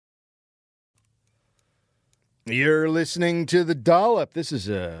You're listening to The Dollop. This is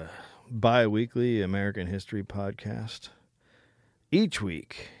a bi-weekly American history podcast. Each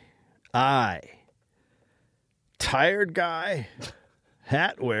week, I, tired guy,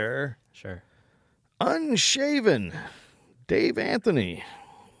 hat wearer, Sure. unshaven, Dave Anthony,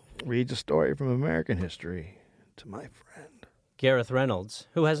 reads a story from American history to my friend. Gareth Reynolds,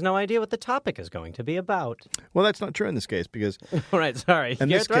 who has no idea what the topic is going to be about. Well, that's not true in this case because All right, sorry. In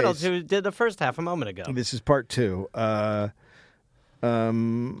Gareth this Reynolds, case- who did the first half a moment ago. this is part two.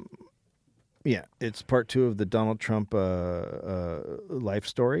 Yeah, it's part two of the Donald Trump life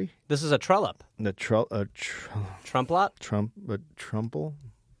story. This is a Trollope. The Trumplot? Trumple?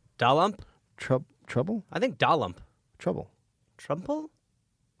 Dollump? Trouble? I think Dollump. Trouble. Trumple?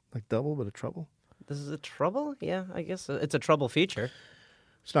 Like double, but a trouble? This is a trouble? Yeah, I guess it's a trouble feature.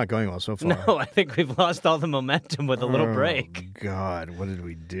 It's not going well so far. No, I think we've lost all the momentum with a little break. God, what did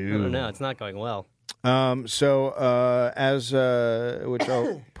we do? I don't know. It's not going well. As which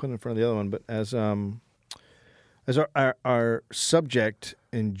I'll put in front of the other one, but as our subject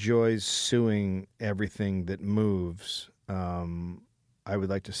enjoys suing everything that moves, I would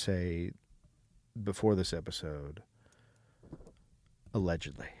like to say before this episode,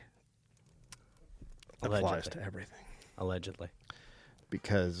 allegedly. Applies Allegedly. to everything. Allegedly.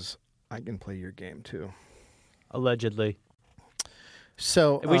 Because I can play your game too. Allegedly.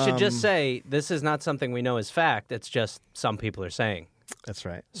 So We should just say this is not something we know is fact. It's just some people are saying. that's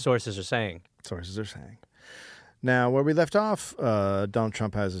right. Sources are saying. Sources are saying. Now, where we left off, Donald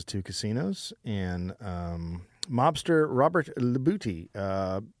Trump has his two casinos, and mobster Robert Labuti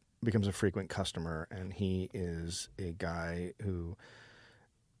becomes a frequent customer, and he is a guy who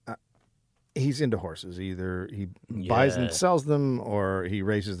he's into horses. Either he buys and Yeah. sells them, or he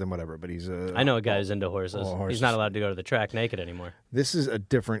raises them, whatever. But he's a I know a guy who's into horses. all horses. He's not allowed to go to the track naked anymore. This is a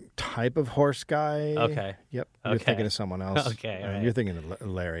different type of horse guy. Okay. Yep. You're Okay. thinking of someone else. Okay, all right. You're thinking of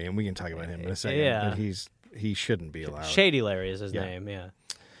Larry, and we can talk about him in a second. Yeah. But he shouldn't be allowed. Shady Larry is his Yeah. name, yeah.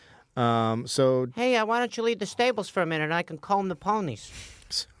 So Hey, why don't you leave the stables for a minute and I can comb the ponies?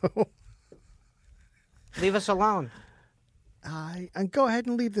 Leave us alone. and go ahead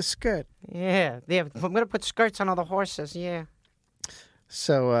and leave the skirt. Yeah, I'm going to put skirts on all the horses, yeah.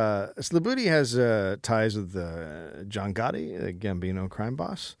 So Labuti has ties with John Gotti, the Gambino crime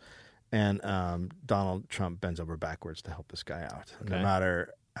boss, and Donald Trump bends over backwards to help this guy out, no Okay.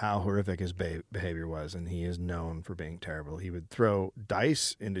 matter how horrific his behavior was, and he is known for being terrible. He would throw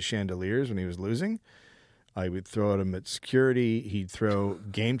dice into chandeliers when he was losing. He would throw them at security. He'd throw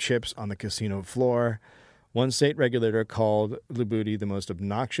game chips on the casino floor. One state regulator called Labuti the most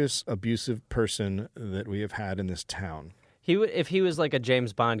obnoxious, abusive person that we have had in this town. If he was like a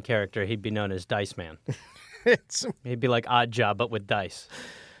James Bond character, he'd be known as Dice Man. He'd be like Odd Job, but with dice.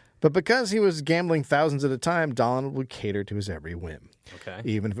 But because he was gambling thousands at a time, Donald would cater to his every whim, Okay.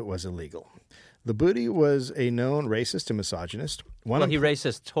 even if it was illegal. Labuti was a known racist and misogynist. Well, he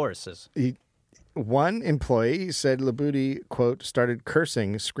racist horses. One employee said Labuti, quote, started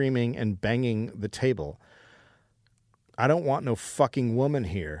cursing, screaming, and banging the table. I don't want no fucking woman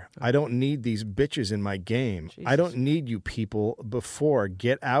here. I don't need these bitches in my game. I don't need you people before.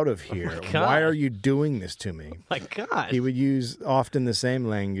 Get out of here. God. Why are you doing this to me? My God. He would use often the same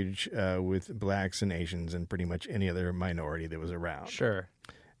language with blacks and Asians and pretty much any other minority that was around. Sure.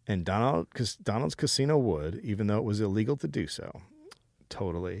 And Donald's casino would, even though it was illegal to do so,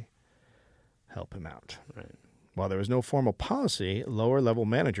 totally help him out. Right. While there was no formal policy, lower-level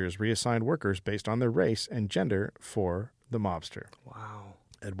managers reassigned workers based on their race and gender for the mobster. Wow.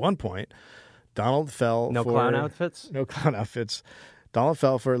 At one point, Donald fell No for... clown outfits? No clown outfits. Donald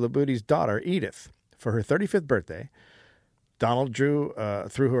fell for Labuti's daughter, Edith. For her 35th birthday, Donald threw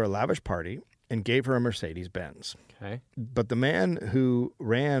her a lavish party and gave her a Mercedes-Benz. Okay. But the man who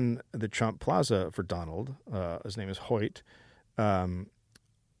ran the Trump Plaza for Donald, his name is Hoyt,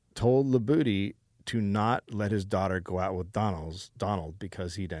 told Labuti to not let his daughter go out with Donald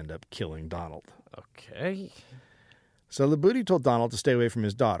because he'd end up killing Donald. Okay. So Labuti told Donald to stay away from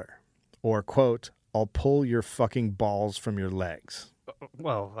his daughter, or, quote, I'll pull your fucking balls from your legs.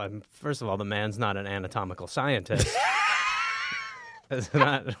 Well, first of all, the man's not an anatomical scientist. It's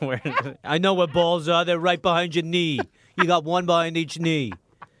not where, I know where balls are. They're right behind your knee. You got one behind each knee.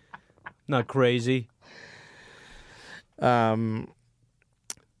 Not crazy.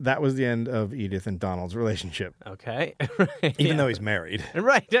 That was the end of Edith and Donald's relationship, Okay. even though he's married.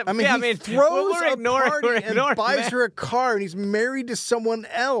 Right. I mean, yeah, he throws we're a ignoring, party we're and ignoring buys that. her a car, and he's married to someone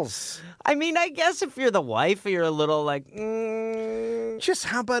else. I mean, I guess if you're the wife, you're a little like, Just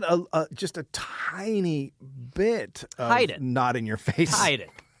how about just a tiny bit of Hide it. not in your face? hide it.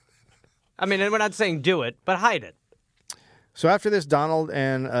 I mean, and we're not saying do it, but hide it. So after this, Donald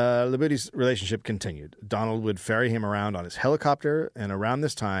and Labuti's relationship continued. Donald would ferry him around on his helicopter, and around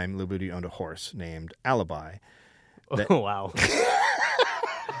this time, Labuti owned a horse named Alibi. Oh, wow.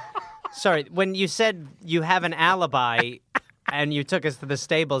 Sorry, when you said you have an alibi and you took us to the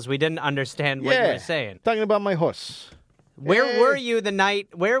stables, we didn't understand what you were saying. Talking about my horse. Where were you the night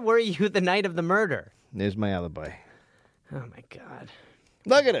of the murder? There's my alibi. Oh, my God.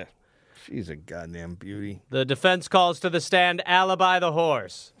 Look at her. She's a goddamn beauty. The defense calls to the stand Alibi the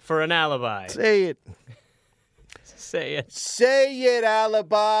horse for an alibi. Say it. Say it. Say it,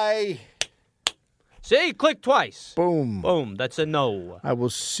 Alibi. See, click twice. Boom. Boom, that's a no. I will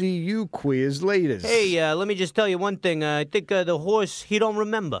see you queers later. Hey, let me just tell you one thing. I think the horse, he don't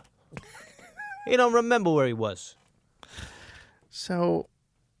remember. He don't remember where he was. So,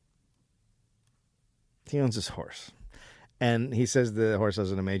 he owns this horse. And he says the horse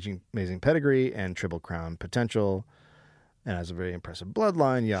has an amazing pedigree and triple crown potential and has a very impressive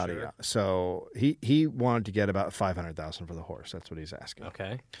bloodline, yada, yada. So he wanted to get about $500,000 for the horse. That's what he's asking.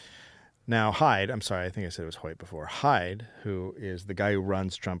 Okay. Now, Hyde, I'm sorry, I think I said it was Hoyt before. Hyde, who is the guy who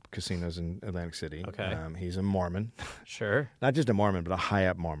runs Trump casinos in Atlantic City. Okay. He's a Mormon. Sure. Not just a Mormon, but a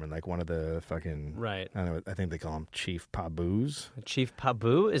high-up Mormon, like one of the fucking... Right. I don't know, I think they call him Chief Paboos. Chief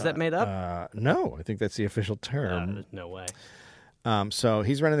Pabu? Is that made up? No, I think that's the official term. No way. So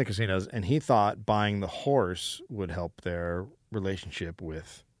he's running the casinos, and he thought buying the horse would help their relationship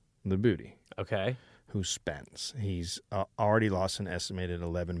with the booty. Okay. Who spends. He's already lost an estimated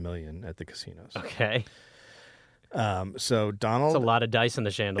 $11 million at the casinos. Okay. So Donald... That's a lot of dice in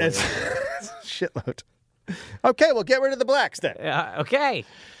the chandelier. It's a shitload. Okay, well, get rid of the blacks then. Okay.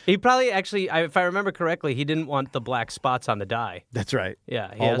 He probably actually, if I remember correctly, he didn't want the black spots on the die. That's right.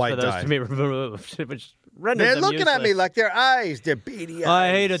 Yeah, he all asked white for those dye. to be removed, which renders They're them looking at me useless. like their eyes. They're beady eyes.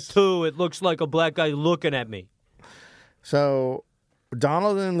 I hate it too. It looks like a black guy looking at me. So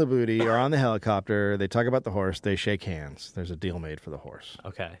Donald and Labooty are on the helicopter. They talk about the horse. They shake hands. There's a deal made for the horse.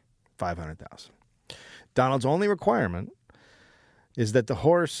 Okay. $500,000. Donald's only requirement is that the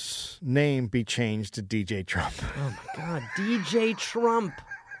horse name be changed to DJ Trump. Oh, my God. DJ Trump.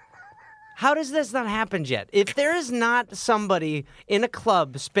 How does this not happen yet? If there is not somebody in a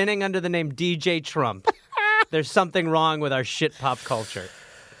club spinning under the name DJ Trump, there's something wrong with our shit pop culture.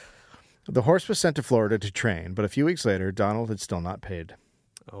 The horse was sent to Florida to train, but a few weeks later, Donald had still not paid.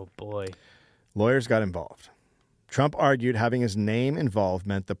 Oh, boy. Lawyers got involved. Trump argued having his name involved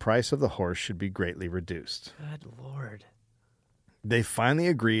meant the price of the horse should be greatly reduced. Good Lord. They finally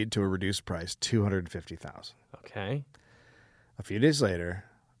agreed to a reduced price, $250,000. Okay. A few days later,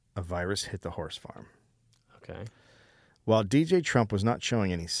 a virus hit the horse farm. Okay. While DJ Trump was not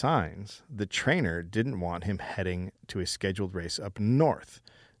showing any signs, the trainer didn't want him heading to a scheduled race up north.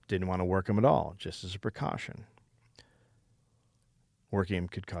 Didn't want to work him at all, just as a precaution. Working him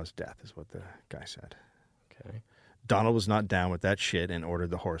could cause death, is what the guy said. Okay. Donald was not down with that shit and ordered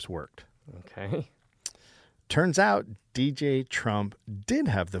the horse worked. Okay. Turns out DJ Trump did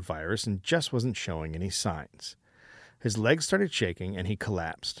have the virus and just wasn't showing any signs. His legs started shaking and he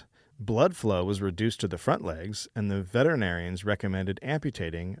collapsed. Blood flow was reduced to the front legs, and the veterinarians recommended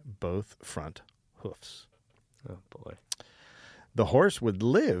amputating both front hoofs. Oh, boy. The horse would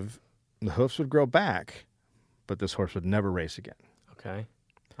live, the hoofs would grow back, but this horse would never race again. Okay.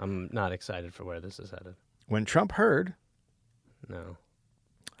 I'm not excited for where this is headed. When Trump heard, No.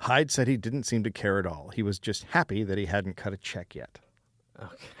 Hyde said he didn't seem to care at all. He was just happy that he hadn't cut a check yet.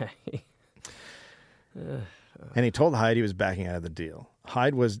 Okay. And he told Hyde he was backing out of the deal.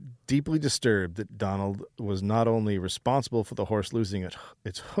 Hyde was deeply disturbed that Donald was not only responsible for the horse losing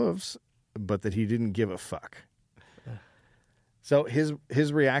its hooves, but that he didn't give a fuck. So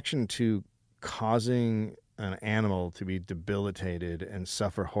his reaction to causing an animal to be debilitated and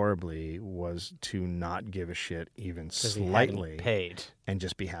suffer horribly was to not give a shit even 'Cause he slightly hadn't paid. and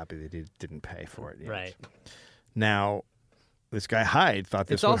just be happy that he didn't pay for it yet. Right. Now, this guy Hyde thought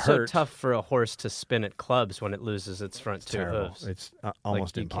this It's would also hurt. tough for a horse to spin at clubs when it loses its front two Terrible. hooves. It's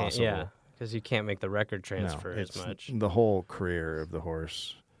almost Like, you can't- impossible. Yeah, because you can't make the record transfer No, as it's much. the whole career of the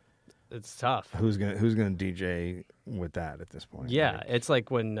horse. It's tough. Who's gonna DJ with that at this point? Yeah, Like, it's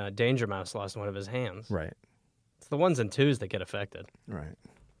like when Danger Mouse lost one of his hands. right, It's the ones and twos that get affected. right.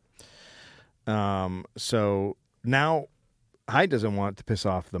 So now Hyde doesn't want to piss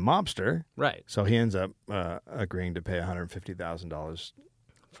off the mobster, Right. so he ends up agreeing to pay $150,000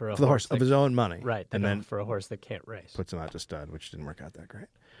 For for the horse that, of his own money. Right. and then for a horse that can't race. puts him out to stud, which didn't work out that great.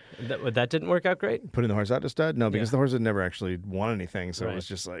 That didn't work out great? Putting the horse out to stud? No, because Yeah. the horse had never actually won anything, so Right. it was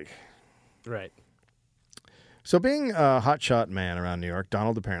just like... Right. So being a hotshot man around New York,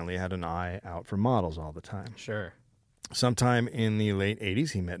 Donald apparently had an eye out for models all the time. Sure. Sometime in the late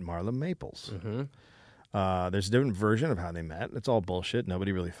 80s, he met Marla Maples. Mm-hmm. There's a different version of how they met. It's all bullshit.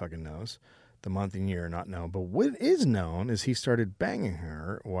 Nobody really fucking knows. The month and year are not known. But what is known is he started banging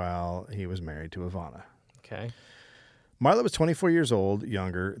her while he was married to Ivana. Okay. Marla was 24 years old,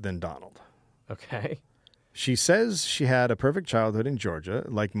 younger than Donald. Okay. She says she had a perfect childhood in Georgia.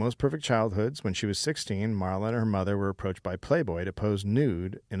 Like most perfect childhoods, when she was 16, Marla and her mother were approached by Playboy to pose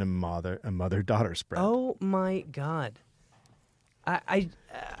nude in a mother-daughter spread. Oh, my God.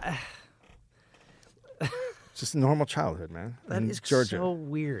 It's just a normal childhood, man. That in is Georgia. so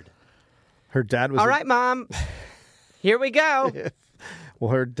weird. Her dad was... All right, Mom. Here we go.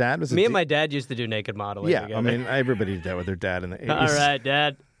 Well, her dad was... Me and my dad used to do naked modeling Yeah, together. I mean, everybody did that with their dad in the 80s. All right,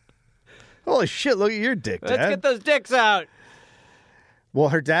 Dad. Holy shit, look at your dick, Dad. Let's get those dicks out. Well,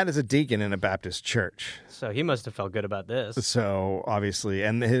 her dad is a deacon in a Baptist church. So he must have felt good about this. So, obviously,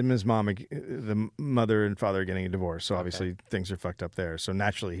 and him and his mom, the mother and father are getting a divorce. So, obviously, things are fucked up there. So,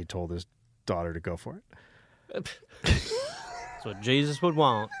 naturally, he told his daughter to go for it. That's what Jesus would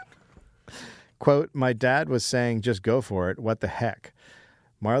want. Quote, my dad was saying, just go for it. What the heck?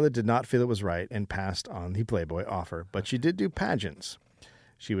 Marla did not feel it was right and passed on the Playboy offer, but she did do pageants.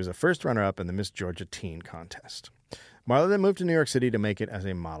 She was a first runner-up in the Miss Georgia Teen Contest. Marla then moved to New York City to make it as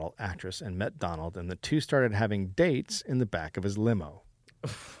a model actress and met Donald, and the two started having dates in the back of his limo.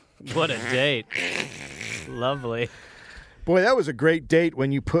 What a date. Lovely. Boy, that was a great date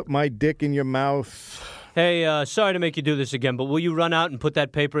when you put my dick in your mouth. Hey, sorry to make you do this again, but will you run out and put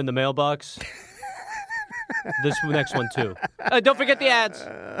that paper in the mailbox? This next one, too. Don't forget the ads.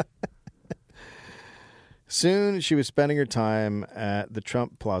 Soon, she was spending her time at the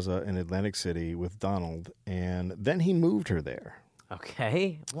Trump Plaza in Atlantic City with Donald, and then he moved her there.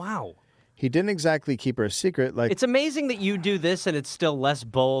 Okay. Wow. He didn't exactly keep her a secret. Like, It's amazing that you do this and it's still less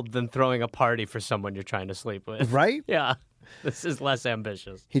bold than throwing a party for someone you're trying to sleep with. right? Yeah. This is less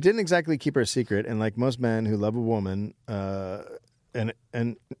ambitious. He didn't exactly keep her a secret, and like most men who love a woman and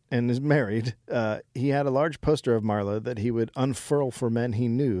is married, he had a large poster of Marla that he would unfurl for men he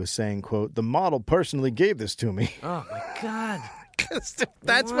knew, saying, quote, the model personally gave this to me. Oh, my God.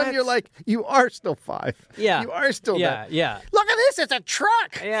 That's when What? you're like, you are still 5. Yeah. You are still Yeah, that. yeah. Look at this, it's a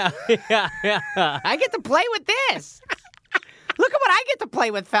truck. Yeah, yeah. I get to play with this. Look at what I get to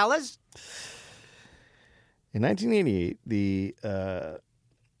play with, fellas. In 1988,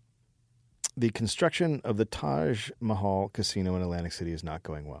 the construction of the Taj Mahal Casino in Atlantic City is not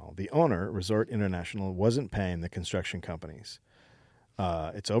going well. The owner, Resort International, wasn't paying the construction companies.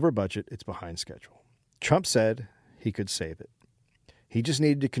 It's over budget. It's behind schedule. Trump said he could save it. He just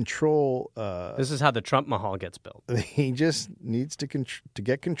needed to control. This is how the Trump Mahal gets built. He just needs to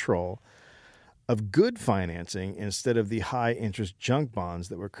get control of good financing instead of the high interest junk bonds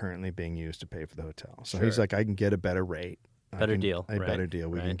that were currently being used to pay for the hotel. So he's Sure. like, I can get a better rate. Better deal. A better deal.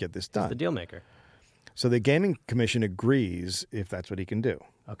 We can get this He's done. the deal maker. So the Gaming Commission agrees if that's what he can do.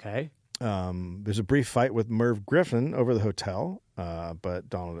 Okay. There's a brief fight with Merv Griffin over the hotel, but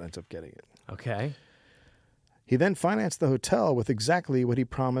Donald ends up getting it. Okay. He then financed the hotel with exactly what he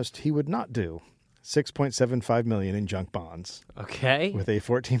promised he would not do. $6.75 million in junk bonds Okay. with a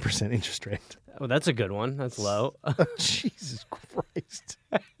 14% interest rate. Oh, that's a good one. That's low. Jesus Christ.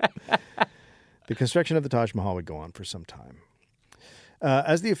 The construction of the Taj Mahal would go on for some time.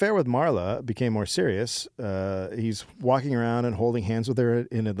 As the affair with Marla became more serious, he's walking around and holding hands with her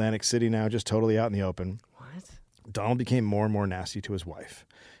in Atlantic City now, just totally out in the open. What? Donald became more and more nasty to his wife.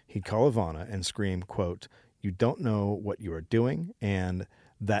 He'd call Ivana and scream, quote, you don't know what you are doing, and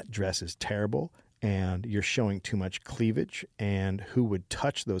that dress is terrible, and you're showing too much cleavage, and who would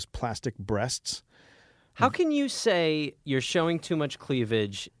touch those plastic breasts? How can you say you're showing too much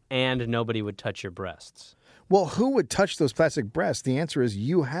cleavage and nobody would touch your breasts? Well, who would touch those plastic breasts? The answer is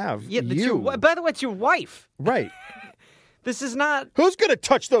you have. Yeah, that's you. by the way, it's your wife. Right. This is not. Who's going to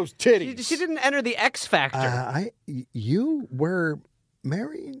touch those titties? She didn't enter the X Factor. You were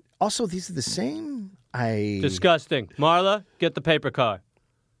married? Also, these are the same? Disgusting. Marla, get the paper car.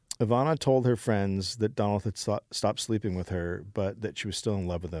 Ivana told her friends that Donald had stopped sleeping with her, but that she was still in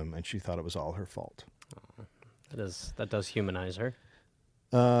love with him, and she thought it was all her fault. That does humanize her.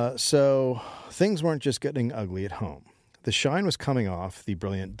 So things weren't just getting ugly at home. The shine was coming off the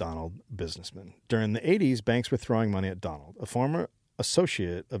brilliant Donald businessman. During the 80s, banks were throwing money at Donald. A former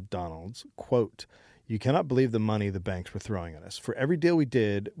associate of Donald's, quote, you cannot believe the money the banks were throwing at us. For every deal we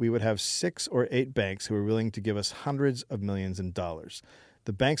did, we would have 6 or 8 banks who were willing to give us hundreds of millions in dollars.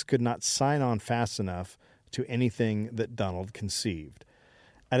 The banks could not sign on fast enough to anything that Donald conceived.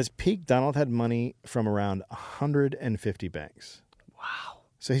 At his peak, Donald had money from around 150 banks. Wow.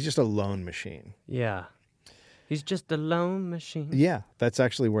 So he's just a loan machine. Yeah. He's just a loan machine. Yeah, that's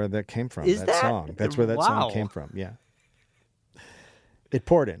actually where that came from. Is that? Song. That's where that Wow. song came from. Yeah. It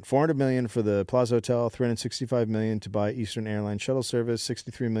poured in $400 million for the Plaza Hotel, $365 million to buy Eastern Airlines shuttle service,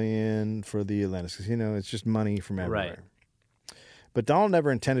 $63 million for the Atlantis Casino. It's just money from everywhere. Right. But Donald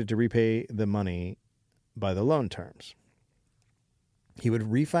never intended to repay the money by the loan terms. He would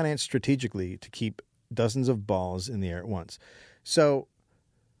refinance strategically to keep dozens of balls in the air at once. So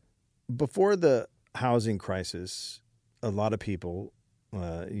before the housing crisis, a lot of people,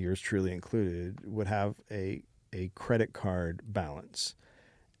 yours truly included, would have a credit card balance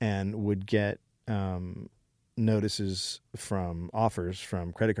and would get notices offers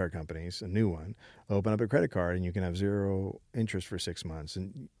from credit card companies, a new one, open up a credit card and you can have 0 interest for 6 months,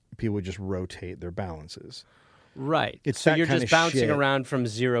 and people would just rotate their balances. Right. It's so that you're kind just of bouncing shit. around from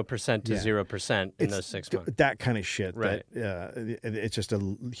 0% to Yeah. 0% in those 6 months. That kind of shit. Right. That, it's just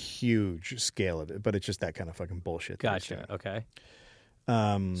a huge scale of it, but it's just that kind of fucking bullshit. that he's Gotcha. doing. Okay.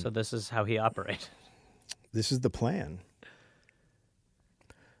 So this is how he operates. This is the plan.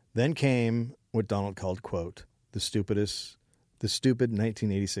 Then came what Donald called, quote, the stupid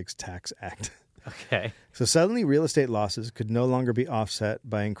 1986 Tax Act. Okay. So suddenly real estate losses could no longer be offset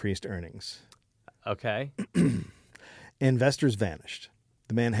by increased earnings. Okay. Investors vanished.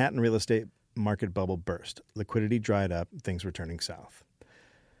 The Manhattan real estate market bubble burst. Liquidity dried up. Things were turning south.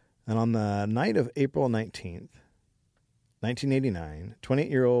 And on the night of April 19th, 1989,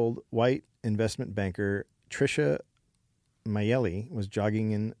 28-year-old white investment banker Tricia Mayeli was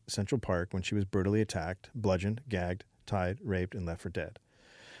jogging in Central Park when she was brutally attacked, bludgeoned, gagged, tied, raped, and left for dead.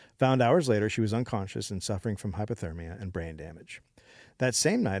 Found hours later, she was unconscious and suffering from hypothermia and brain damage. That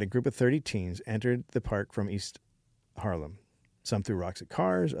same night, a group of 30 teens entered the park from East Harlem. Some threw rocks at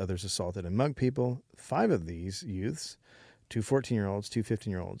cars, others assaulted and mugged people. 5 of these youths, 2 14-year-olds, 2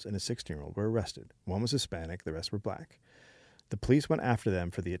 15-year-olds, and a 16-year-old, were arrested. One was Hispanic, the rest were black. The police went after them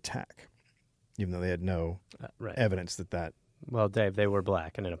for the attack, even though they had no Right. evidence that. Well, Dave, they were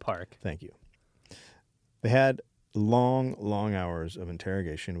black and in a park. Thank you. They had long, long hours of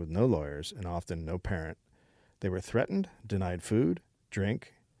interrogation with no lawyers and often no parent. They were threatened, denied food,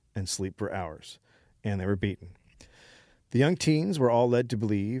 drink, and sleep for hours, and they were beaten. The young teens were all led to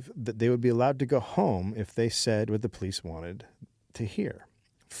believe that they would be allowed to go home if they said what the police wanted to hear.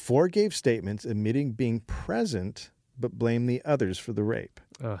 4 gave statements admitting being present but blamed the others for the rape,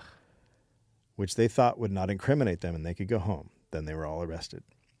 Ugh. which they thought would not incriminate them and they could go home. Then they were all arrested.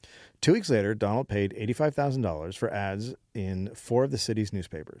 2 weeks later, Donald paid $85,000 for ads in 4 of the city's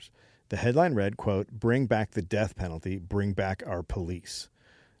newspapers. The headline read, quote, "Bring back the death penalty, bring back our police."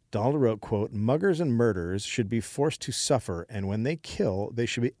 Donald wrote, quote, "Muggers and murderers should be forced to suffer, and when they kill, they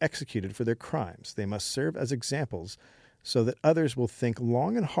should be executed for their crimes. They must serve as examples so that others will think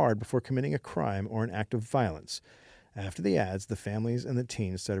long and hard before committing a crime or an act of violence." After the ads, the families and the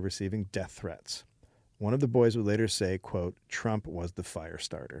teens started receiving death threats. One of the boys would later say, quote, "Trump was the fire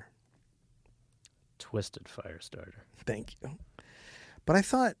starter." Twisted fire starter. Thank you. But I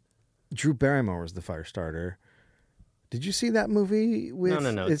thought Drew Barrymore was the fire starter. Did you see that movie with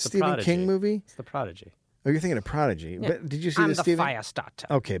No. it's It's the Stephen Prodigy. King movie? It's the Prodigy. Oh, you're thinking of Prodigy. Yeah. But did you see I'm the the Stephen? fire starter.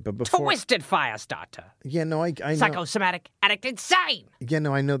 Okay, but before Twisted fire starter. Yeah, no, I know. Psychosomatic addict insane. Yeah,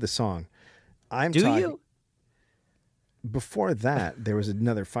 no, I know the song. I'm Do talking, you? Before that, there was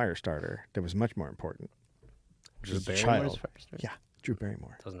another fire starter that was much more important. Which is a Barrymore's child. fire starter? Yeah, Drew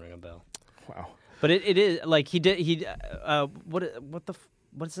Barrymore. Doesn't ring a bell. Wow. But it is like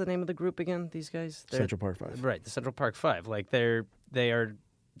what's the name of the group again? These guys? Central Park 5. Right, the Central Park 5. Like they were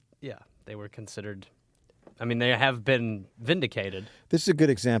considered. I mean, they have been vindicated. This is a good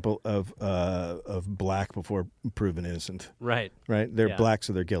example of black before proven innocent. Right, Right? They're Yeah. black,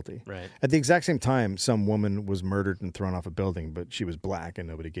 so they're guilty. right. At the exact same time, some woman was murdered and thrown off a building, but she was black and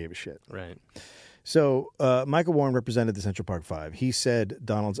nobody gave a shit. Right. So Michael Warren represented the Central Park 5. He said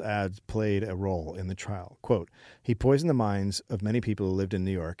Donald's ads played a role in the trial. Quote, "He poisoned the minds of many people who lived in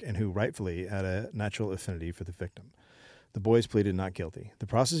New York and who rightfully had a natural affinity for the victim." The boys pleaded not guilty. The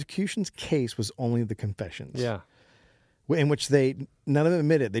prosecution's case was only the confessions. Yeah. In which none of them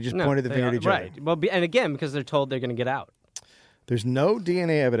admitted. They just pointed the finger at each other. Right. Well, and again, because they're told they're going to get out. There's no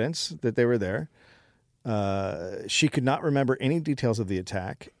DNA evidence that they were there. She could not remember any details of the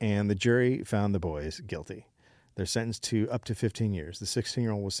attack, and the jury found the boys guilty. They're sentenced to up to 15 years. The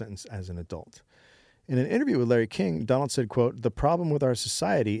 16-year-old was sentenced as an adult. In an interview with Larry King, Donald said, quote, "The problem with our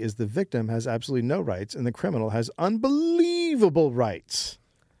society is the victim has absolutely no rights and the criminal has unbelievable rights."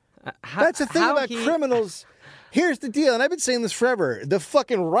 That's the thing about criminals. Here's the deal, and I've been saying this forever. The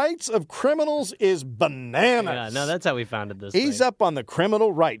fucking rights of criminals is bananas. Yeah, no, that's how we founded this Ease thing. up on the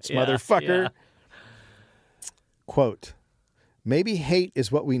criminal rights, Yeah, motherfucker. yeah. Quote, maybe hate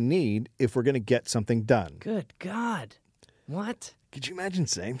is what we need if we're going to get something done. Good God. What? Could you imagine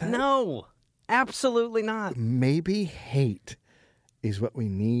saying that? No, absolutely not. Maybe hate is what we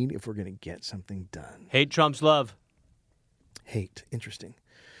need if we're going to get something done. Hate trumps love. Hate. Interesting.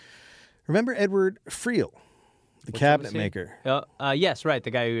 Remember Edward Friel, the Which cabinet one was he? maker? Yes, right.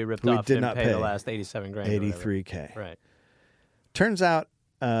 The guy who he ripped Who off did didn't not pay pay. the last 87 grand. or whatever. $83K. Right. Turns out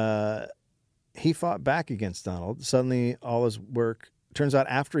he fought back against Donald. Suddenly, all his work... Turns out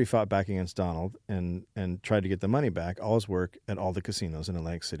after he fought back against Donald and tried to get the money back, all his work at all the casinos in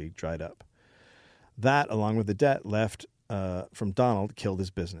Atlantic City dried up. That, along with the debt left from Donald, killed his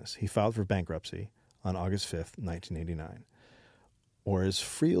business. He filed for bankruptcy on August 5th, 1989. Or as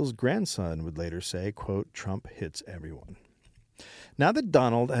Friel's grandson would later say, quote, Trump hits everyone. Now that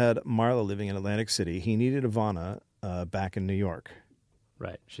Donald had Marla living in Atlantic City, he needed Ivana back in New York.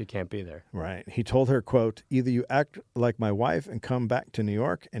 Right. She can't be there. Right. He told her, quote, either you act like my wife and come back to New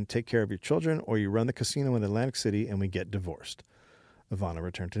York and take care of your children, or you run the casino in Atlantic City and we get divorced. Ivana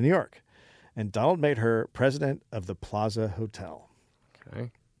returned to New York, and Donald made her president of the Plaza Hotel.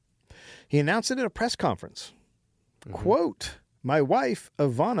 Okay. He announced it at a press conference. Quote, my wife,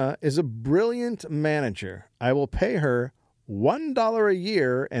 Ivana, is a brilliant manager. I will pay her $1 a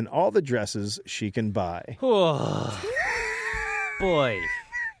year and all the dresses she can buy. Oh, boy.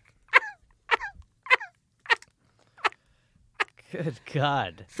 Good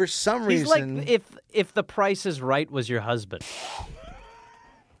God. For some He's reason... like if The Price is Right was your husband.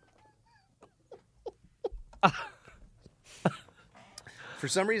 For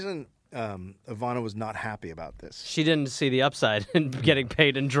some reason, Ivana was not happy about this. She didn't see the upside in getting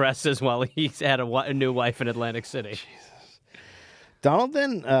paid in dresses while he had a new wife in Atlantic City. Donald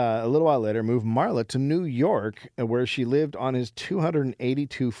then, a little while later, moved Marla to New York, where she lived on his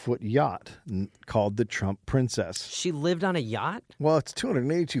 282-foot yacht called the Trump Princess. She lived on a yacht? Well, it's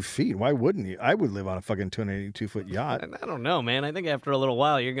 282 feet. Why wouldn't you? I would live on a fucking 282-foot yacht. I don't know, man. I think after a little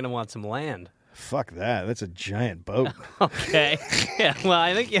while, you're going to want some land. Fuck that. That's a giant boat. Okay. Yeah, well,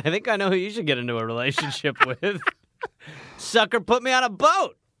 I think I know who you should get into a relationship with. Sucker, put me on a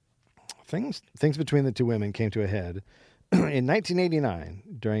boat. Things between the two women came to a head in 1989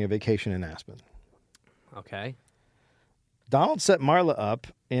 during a vacation in Aspen. Okay. Donald set Marla up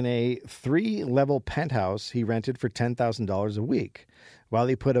in a 3-level penthouse he rented for $10,000 a week, while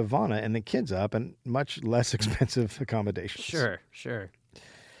he put Ivana and the kids up in much less expensive accommodations. Sure.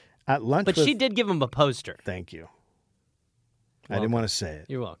 At lunch But with... she did give him a poster. Thank you. I didn't want to say it.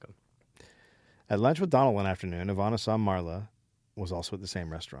 You're welcome. At lunch with Donald one afternoon, Ivana saw Marla was also at the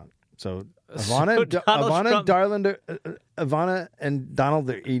same restaurant. So Ivana and Donald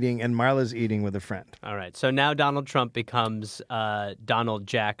are eating, and Marla's eating with a friend. All right. So now Donald Trump becomes Donald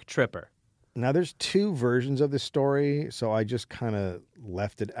Jack Tripper. Now, there's two versions of this story, so I just kind of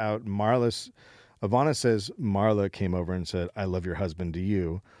left it out. Ivana says Marla came over and said, I love your husband, do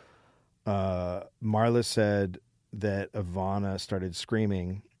you? Marla said that Ivana started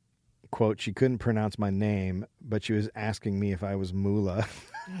screaming, quote, she couldn't pronounce my name, but she was asking me if I was Moolah.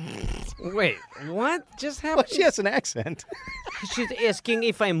 Wait, what just Well, happened? she has an accent. She's asking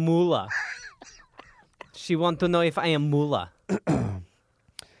if I'm Moolah. She wants to know if I am Moolah.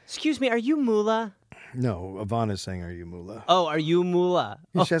 Excuse me, are you Moolah? No, Ivana's saying, are you Moolah? Oh, are you Moolah?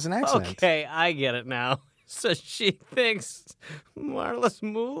 Yeah, she has an accent. Okay, I get it now. So she thinks Marla's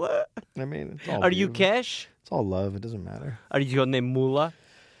Moolah? I mean, it's all Are you beautiful. Cash? It's all love. It doesn't matter. Are you your name Moolah?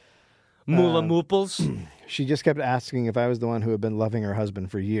 Moolah Mooples? She just kept asking if I was the one who had been loving her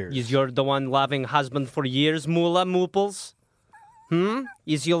husband for years. Is you're the one loving husband for years, Moolah Mooples?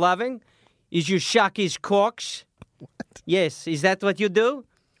 Is you loving? Is you shuck his cocks? What? Yes, is that what you do?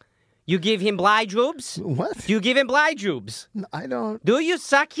 You give him blowjobs? What? Do you give him blowjobs? I don't. Do you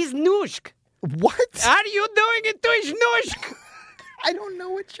suck his nooshk? What? Are you doing it to his nooshk? I don't know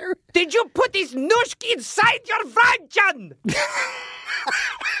what you're. Did you put his nooshk inside your vagin?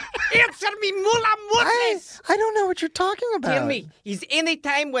 Answer me, Moolah Mooples! I don't know what you're talking about. Tell me, is any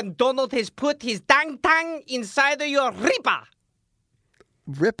time when Donald has put his dang-tang inside of your ripper?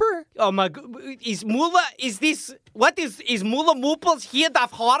 Ripper? Oh my God, is Moolah, is Moolah Mooples heard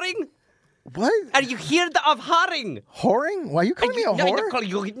of whoring? What? Are you heard of whoring? Whoring? Why are you calling me a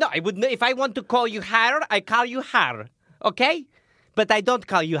whore? No, I would. If I want to call you her, I call you her. Okay? But I don't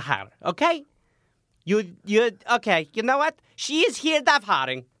call you her. Okay? You. Okay. You know what? She is heard of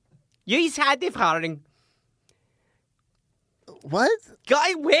whoring. You is heard of whoring. What? Go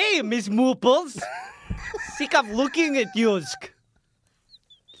away, Miss Mooples. Sick of looking at you.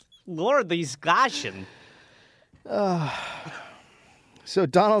 Lord, these gashin. So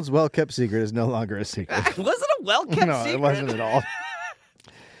Donald's well-kept secret is no longer a secret. Was it a well-kept No, secret? it wasn't at all.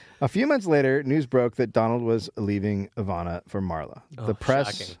 A few months later, news broke that Donald was leaving Ivana for Marla. The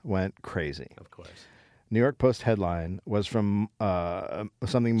press shocking. went crazy. Of course. New York Post headline was from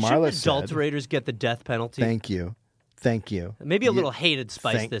something Marla Shouldn't said. adulterators get the death penalty? Thank you. Maybe a little hated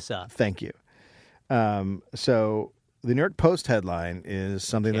spice Thank- this up. Thank you. So the New York Post headline is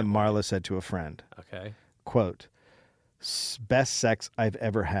something that Can't Marla said to a friend. Okay. Quote, best sex I've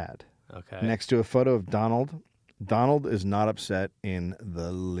ever had. Okay. Next to a photo of Donald. Donald is not upset in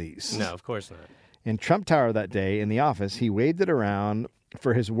the least. No, of course not. In Trump Tower that day in the office, he waved it around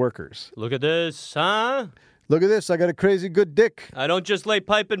for his workers. Look at this, huh? Look at this. I got a crazy good dick. I don't just lay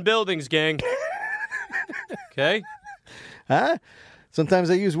pipe in buildings, gang. Okay? Huh?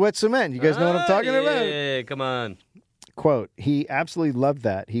 Sometimes I use wet cement. You guys know what I'm talking about? Yeah, come on. Quote, he absolutely loved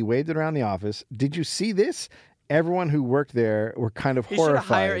that. He waved it around the office. Did you see this? Everyone who worked there were kind of He should have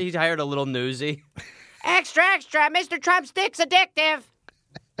horrified. he hired a little newsie. Extra, extra. Mr. Trump's dick's addictive.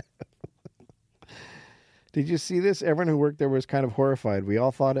 Did you see this? Everyone who worked there was kind of horrified. We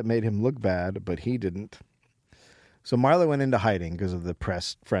all thought it made him look bad, but he didn't. So Marla went into hiding because of the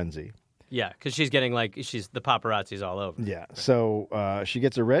press frenzy. Yeah, because she's getting the paparazzi's all over. Yeah. So she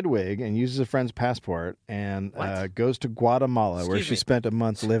gets a red wig and uses a friend's passport and goes to Guatemala, where Excuse she me. spent a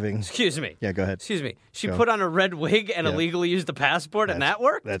month living. Excuse me. Yeah, go ahead. Excuse me. She Go. put on a red wig and Yeah. illegally used the passport, and that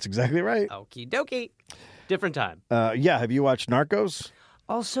worked? That's exactly right. Okie dokie. Different time. Yeah. Have you watched Narcos?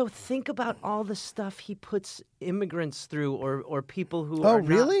 Also, think about all the stuff he puts immigrants through, or people who Oh, are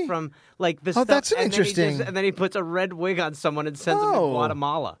really? not from the Oh, stuff. that's and interesting. And then he puts a red wig on someone and sends them to Oh.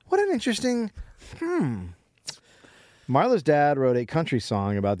 Guatemala. What an interesting. Marla's dad wrote a country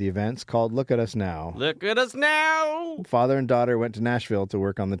song about the events called "Look at Us Now." Look at us now! Father and daughter went to Nashville to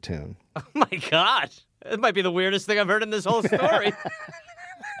work on the tune. Oh my gosh, it might be the weirdest thing I've heard in this whole story.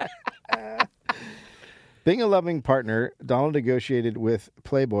 Being a loving partner, Donald negotiated with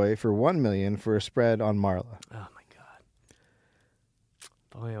Playboy for $1 million for a spread on Marla. Oh my god.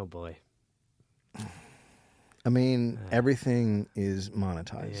 Boy, oh boy. I mean, everything is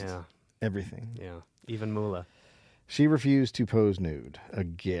monetized. Yeah, Everything. yeah. Even Moolah. She refused to pose nude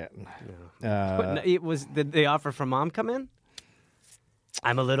again. Did the offer from mom come in?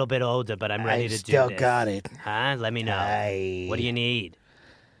 I'm a little bit older, but I'm ready to do this. it. Huh? Let me know. What do you need?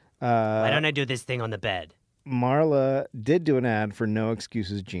 Why don't I do this thing on the bed? Marla did do an ad for No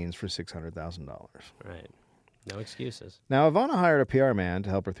Excuses Jeans for $600,000. Right. No excuses. Now, Ivana hired a PR man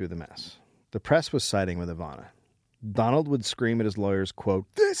to help her through the mess. The press was siding with Ivana. Donald would scream at his lawyers, quote,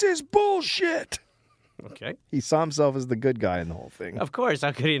 "This is bullshit!" Okay. He saw himself as the good guy in the whole thing. Of course.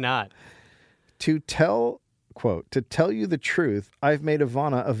 How could he not? To tell you the truth, I've made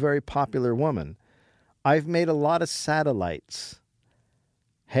Ivana a very popular woman. I've made a lot of satellites.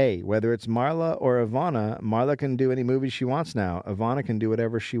 Hey, whether it's Marla or Ivana, Marla can do any movie she wants now. Ivana can do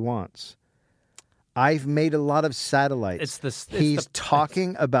whatever she wants. I've made a lot of satellites. He's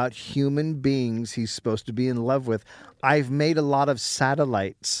talking about human beings he's supposed to be in love with. I've made a lot of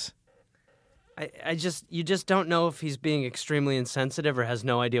satellites. You just don't know if he's being extremely insensitive or has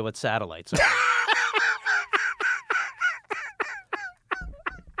no idea what satellites are.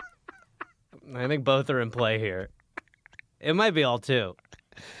 I think both are in play here. It might be all two.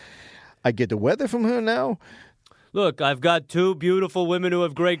 I get the weather from her now. Look, I've got two beautiful women who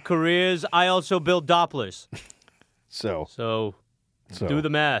have great careers. I also build Dopplers. So do the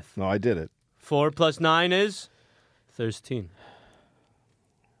math. No, I did it. 4 + 9 is 13.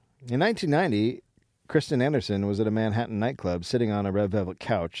 In 1990, Kristen Anderson was at a Manhattan nightclub sitting on a red velvet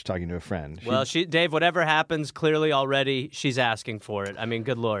couch talking to a friend. Well, Dave, whatever happens, clearly already she's asking for it. I mean,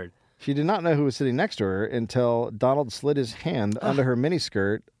 good Lord. She did not know who was sitting next to her until Donald slid his hand under her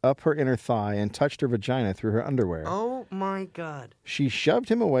miniskirt, up her inner thigh, and touched her vagina through her underwear. Oh, my God. She shoved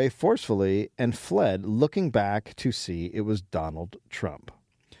him away forcefully and fled, looking back to see it was Donald Trump.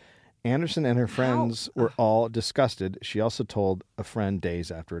 Anderson and her friends were all disgusted. She also told a friend days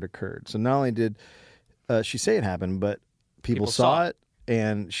after it occurred. So not only did she say it happened, but people saw it,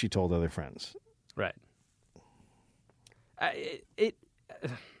 and she told other friends. Right.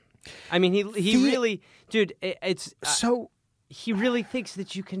 I mean, he really, dude, it's So, he really thinks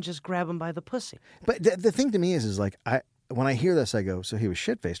that you can just grab him by the pussy. but the thing to me is like, when I hear this, I go, so he was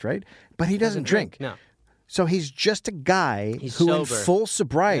shit-faced, right? But he doesn't drink. No. So he's just a guy He's who, in sober. full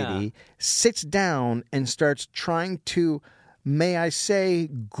sobriety, sits down and starts trying to, may I say,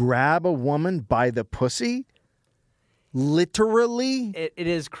 grab a woman by the pussy? Literally? It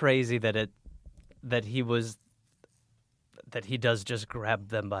is crazy that that he does just grab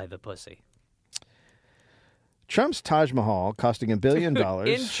them by the pussy. Trump's Taj Mahal costing $1 billion.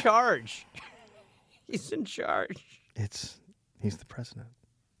 In charge. He's in charge. He's the president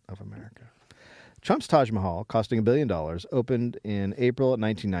of America. Trump's Taj Mahal, costing $1 billion, opened in April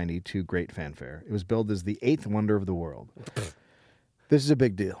 1990 to great fanfare. It was billed as the 8th wonder of the world. This is a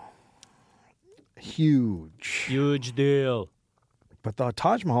big deal. Huge. Huge deal. But the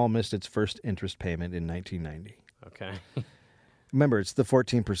Taj Mahal missed its first interest payment in 1990. Okay. Remember, it's the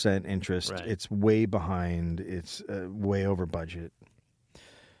 14% interest. Right. It's way behind. It's way over budget.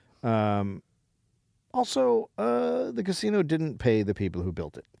 Also, the casino didn't pay the people who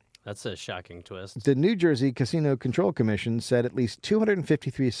built it. That's a shocking twist. The New Jersey Casino Control Commission said at least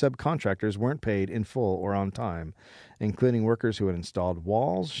 253 subcontractors weren't paid in full or on time, including workers who had installed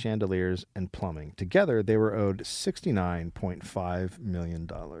walls, chandeliers, and plumbing. Together, they were owed $69.5 million.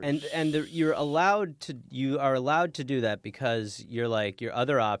 And you are allowed to do that because you're like, your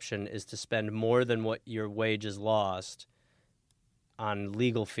other option is to spend more than what your wages lost on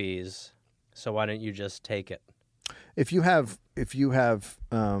legal fees. So why don't you just take it? If you have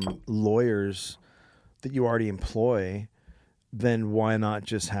lawyers that you already employ, then why not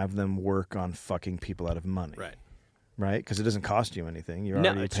just have them work on fucking people out of money? Right. Right? Because it doesn't cost you anything. You're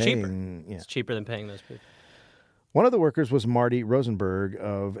already it's paying. cheaper. Yeah. It's cheaper than paying those people. One of the workers was Marty Rosenberg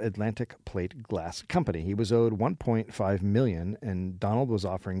of Atlantic Plate Glass Company. He was owed $1.5 million, and Donald was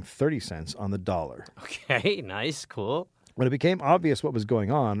offering 30 cents on the dollar. Okay, nice, cool. When it became obvious what was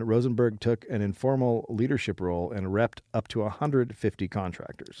going on, Rosenberg took an informal leadership role and repped up to 150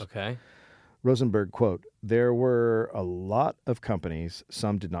 contractors. Okay. Rosenberg, quote, "There were a lot of companies.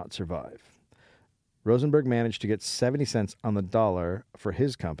 Some did not survive." Rosenberg managed to get 70 cents on the dollar for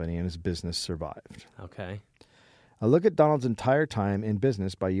his company, and his business survived. Okay. A look at Donald's entire time in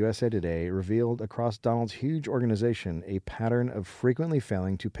business by USA Today revealed across Donald's huge organization a pattern of frequently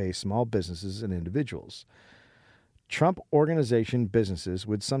failing to pay small businesses and individuals. Trump organization businesses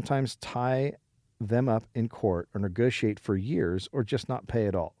would sometimes tie them up in court or negotiate for years or just not pay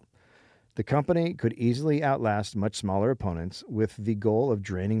at all. The company could easily outlast much smaller opponents with the goal of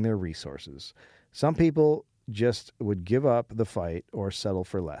draining their resources. Some people just would give up the fight or settle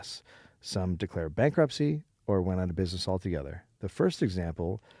for less. Some declared bankruptcy or went out of business altogether. The first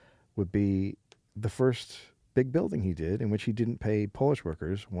example would be the first big building he did, in which he didn't pay Polish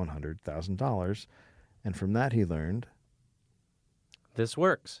workers $100,000. And from that, he learned. This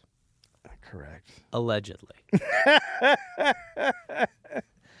works. Correct. Allegedly.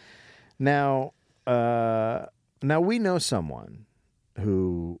 Now we know someone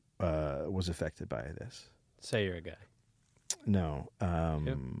who was affected by this. Say you're a guy. No.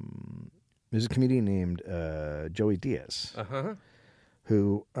 There's a comedian named Joey Diaz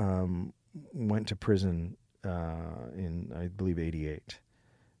who went to prison in, I believe, 1988.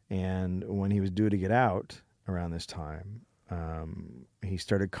 And when he was due to get out around this time, he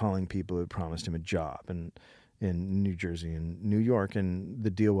started calling people who had promised him a job in New Jersey and New York. And the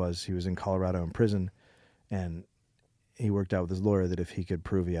deal was he was in Colorado in prison, and he worked out with his lawyer that if he could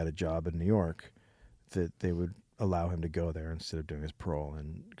prove he had a job in New York, that they would allow him to go there instead of doing his parole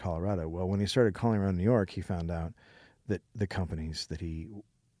in Colorado. Well, when he started calling around New York, he found out that the companies that he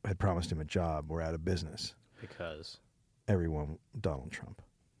had promised him a job were out of business. Because? Everyone, Donald Trump.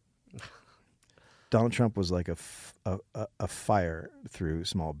 Donald Trump was like a fire through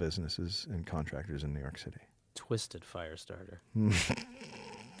small businesses and contractors in New York City. Twisted fire starter.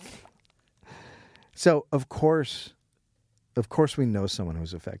 So, of course we know someone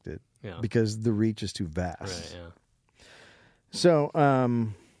who's affected. Yeah. Because the reach is too vast. Right, yeah. So,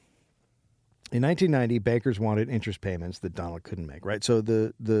 in 1990, bankers wanted interest payments that Donald couldn't make, right? So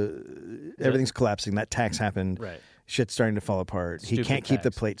everything's collapsing. That tax happened. Right. Shit's starting to fall apart. He Stupid can't keep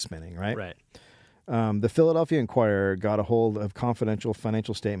the tax. plate spinning, right? Right. The Philadelphia Inquirer got a hold of confidential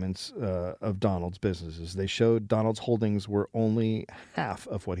financial statements of Donald's businesses. They showed Donald's holdings were only half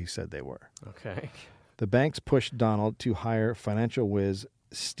of what he said they were. Okay. The banks pushed Donald to hire financial whiz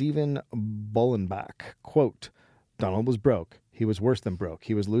Stephen Bollenbach. Quote, "Donald was broke. He was worse than broke.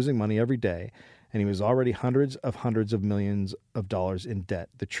 He was losing money every day, and he was already hundreds of millions of dollars in debt.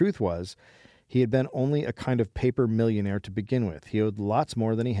 The truth was, he had been only a kind of paper millionaire to begin with. He owed lots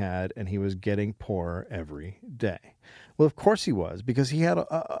more than he had, and he was getting poorer every day." Well, of course he was, because he had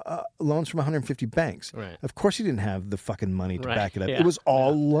loans from 150 banks. Right. Of course he didn't have the fucking money to Right, back it up. yeah. It was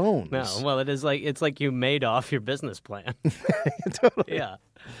all loans. No, well, it's like you made off your business plan. Totally. Yeah.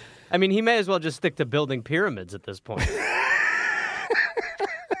 I mean, he may as well just stick to building pyramids at this point.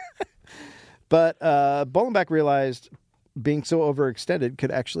 But Bollenbach realized being so overextended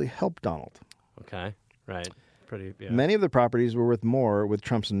could actually help Donald. Okay. Right. Pretty. Yeah. Many of the properties were worth more with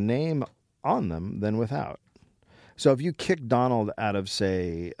Trump's name on them than without. So if you kick Donald out of,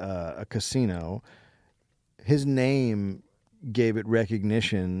 say, a casino, his name gave it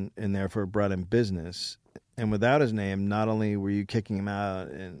recognition and therefore brought him business. And without his name, not only were you kicking him out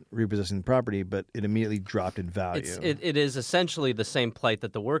and repossessing the property, but it immediately dropped in value. It is essentially the same plight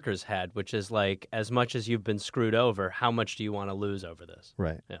that the workers had, which is like, as much as you've been screwed over, how much do you want to lose over this?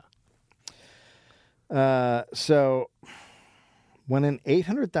 Right. Yeah. So when an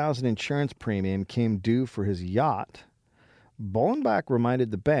 $800,000 insurance premium came due for his yacht, Bolenbach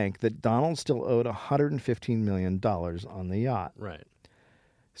reminded the bank that Donald still owed $115 million on the yacht. Right.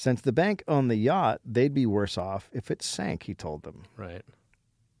 Since the bank owned the yacht, they'd be worse off if it sank, he told them. Right.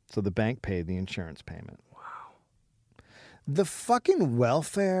 So the bank paid the insurance payment. Wow. The fucking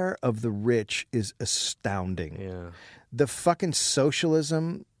welfare of the rich is astounding. Yeah. The fucking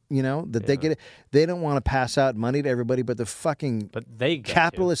socialism, that they get. They don't want to pass out money to everybody, but the fucking they get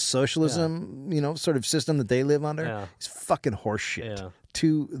capitalist socialism, sort of system that they live under is fucking horseshit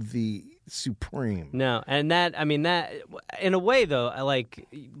to the supreme. No, and that in a way though, I like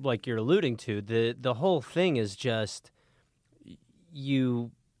you're alluding to, the whole thing is just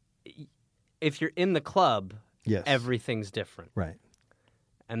if you're in the club, everything's different. Right.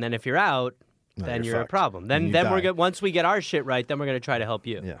 And then if you're out, then you're a problem. Then once we get our shit right, then we're going to try to help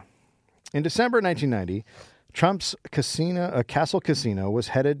you. Yeah. In December 1990, Trump's Castle Casino was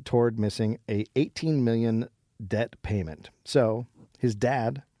headed toward missing a $18 million debt payment. So his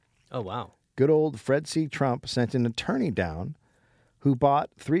dad, oh wow, good old Fred C. Trump, sent an attorney down who bought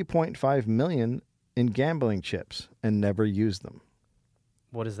 $3.5 million in gambling chips and never used them.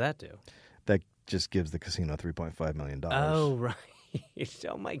 What does that do? That just gives the casino $3.5 million. Oh right.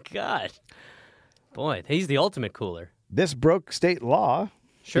 Oh my God. Boy, he's the ultimate cooler. This broke state law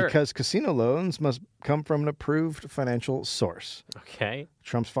Sure. because casino loans must come from an approved financial source. Okay.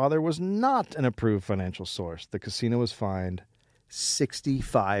 Trump's father was not an approved financial source. The casino was fined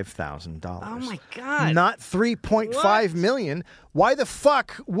 $65,000. Oh my God. Not $3.5 million. Why the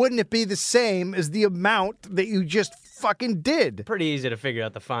fuck wouldn't it be the same as the amount that you just fucking did? Pretty easy to figure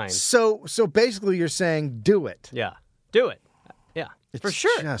out the fine. So basically you're saying do it. Yeah. Do it. Yeah. It's for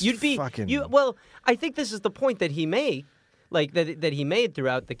sure. just You'd be fucking... well, I think this is the point that he made, that he made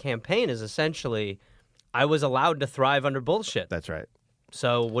throughout the campaign, is essentially, I was allowed to thrive under bullshit. That's right.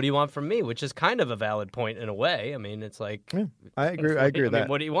 So what do you want from me? Which is kind of a valid point in a way. I mean, it's like... Yeah, I agree with that.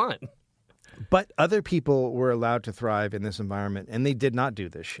 What do you want? But other people were allowed to thrive in this environment, and they did not do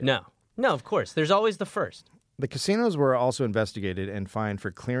this shit. No, of course. There's always the first. The casinos were also investigated and fined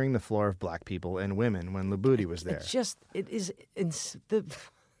for clearing the floor of black people and women when Labudi was there. It's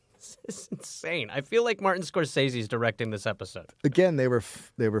insane. I feel like Martin Scorsese's directing this episode. Again, they were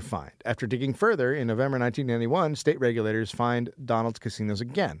fined. After digging further, in November 1991, state regulators fined Donald's casinos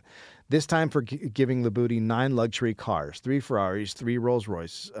again, this time for giving Labudi 9 luxury cars, 3 Ferraris, 3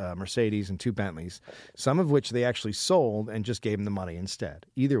 Rolls-Royce, Mercedes, and 2 Bentleys, some of which they actually sold and just gave him the money instead.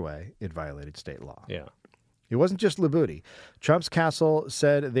 Either way, it violated state law. Yeah. It wasn't just Labudi. Trump's castle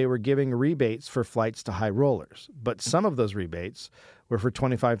said they were giving rebates for flights to high rollers, but some of those rebates were for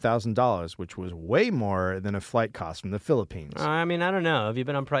 $25,000, which was way more than a flight cost from the Philippines. I mean, I don't know. Have you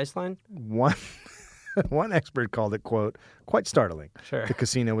been on Priceline? One expert called it, quote, quite startling. Sure. The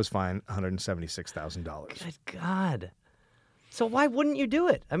casino was fined $176,000. Good God. So why wouldn't you do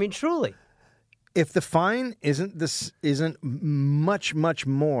it? I mean, truly. If the fine isn't much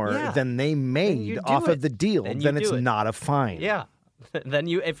more than they made off of the deal, then it's not a fine. Yeah. Then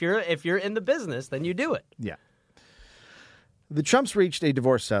if you're in the business, then you do it. Yeah. The Trumps reached a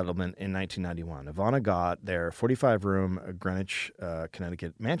divorce settlement in 1991. Ivana got their 45-room Greenwich,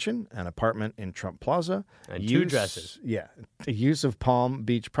 Connecticut mansion, an apartment in Trump Plaza. And 2 dresses. Yeah. A use of Palm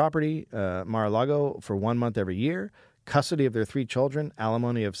Beach property, Mar-a-Lago, for 1 month every year. Custody of their 3 children,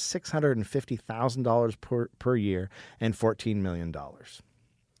 alimony of $650,000 per year, and $14 million.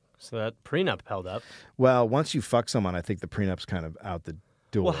 So that prenup held up. Well, once you fuck someone, I think the prenup's kind of out the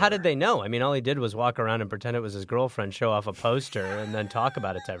door. Well, how did they know? I mean, all he did was walk around and pretend it was his girlfriend, show off a poster, and then talk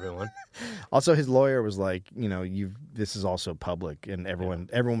about it to everyone. Also, his lawyer was like, this is also public, and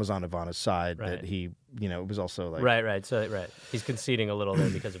everyone was on Ivana's side. Right. That he, it was also like right. So he's conceding a little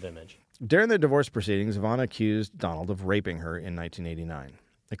there because of image. During the divorce proceedings, Ivana accused Donald of raping her in 1989.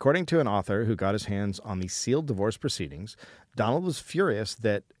 According to an author who got his hands on the sealed divorce proceedings, Donald was furious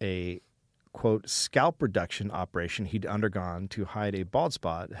that a, quote, scalp reduction operation he'd undergone to hide a bald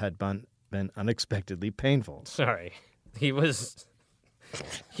spot had been unexpectedly painful. Sorry. He was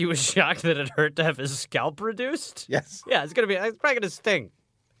shocked that it hurt to have his scalp reduced? Yes. Yeah, it's probably going to sting.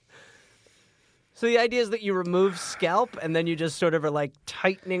 So the idea is that you remove scalp and then you just sort of are like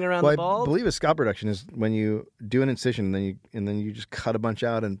tightening around Well, the ball? I believe a scalp reduction is when you do an incision and then you just cut a bunch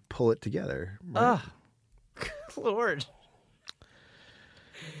out and pull it together. Right? Good Lord.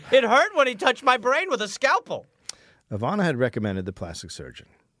 It hurt when he touched my brain with a scalpel. Ivana had recommended the plastic surgeon.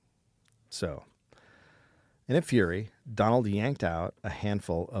 So, in a fury, Donald yanked out a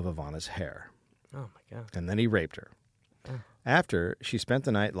handful of Ivana's hair, Oh, my God. and then he raped her. After, she spent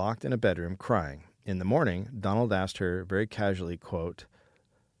the night locked in a bedroom crying. In the morning, Donald asked her very casually, quote,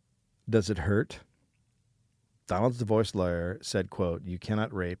 "Does it hurt?" Donald's divorce lawyer said, quote, "You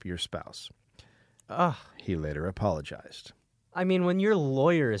cannot rape your spouse." Ugh. He later apologized. I mean, when your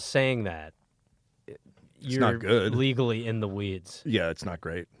lawyer is saying that, you're not good. legally in the weeds. Yeah, it's not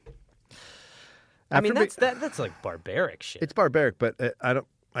great. I mean, After that's like barbaric shit. It's barbaric, but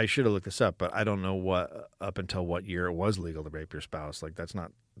I should have looked this up, but I don't know up until what year it was legal to rape your spouse. Like that's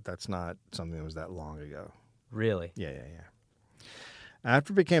not something that was that long ago. Really? Yeah.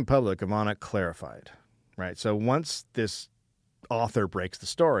 After it became public, Ivana clarified. Right. So once this author breaks the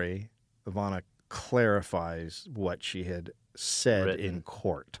story, Ivana clarifies what she had said Written. in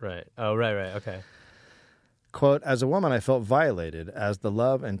court. Right. Oh, right. Okay. Quote, "As a woman, I felt violated, as the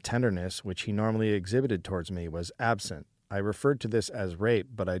love and tenderness which he normally exhibited towards me was absent. I referred to this as rape,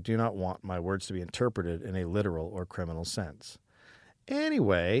 but I do not want my words to be interpreted in a literal or criminal sense.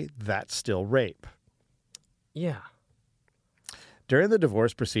 Anyway, that's still rape." Yeah. During the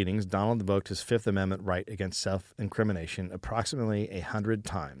divorce proceedings, Donald invoked his Fifth Amendment right against self-incrimination approximately 100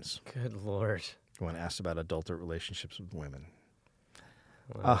 times Good Lord. when asked about adulterate relationships with women.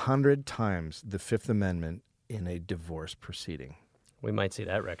 100 times the Fifth Amendment in a divorce proceeding. We might see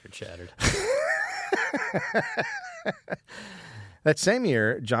that record shattered. That same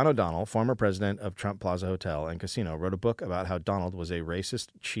year, John O'Donnell, former president of Trump Plaza Hotel and Casino, wrote a book about how Donald was a racist,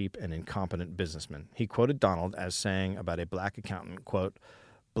 cheap, and incompetent businessman. He quoted Donald as saying about a black accountant, quote,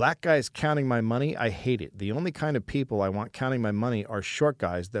 "Black guys counting my money, I hate it. The only kind of people I want counting my money are short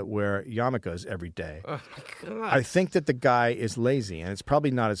guys that wear yarmulkes every day. Oh, my God. I think that the guy is lazy, and it's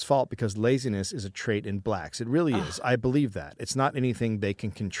probably not his fault because laziness is a trait in blacks. It really is. I believe that. It's not anything they can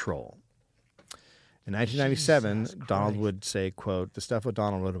control." In 1997, Jesus Donald Christ. would say, quote, "The stuff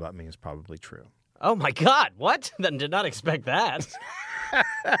O'Donnell wrote about me is probably true." Oh, my God. What? Then did not expect that.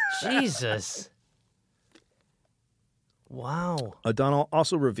 Jesus. Wow. O'Donnell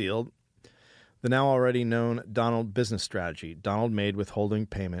also revealed the now already known Donald business strategy. Donald made withholding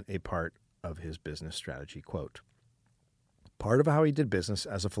payment a part of his business strategy. Quote, "Part of how he did business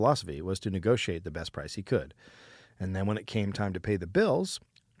as a philosophy was to negotiate the best price he could. And then when it came time to pay the bills,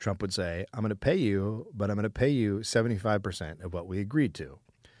 Trump would say, 'I'm going to pay you, but I'm going to pay you 75% of what we agreed to.'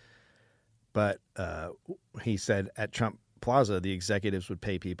 But he said at Trump Plaza, the executives would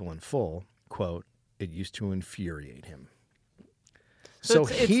pay people in full. Quote, it used to infuriate him." So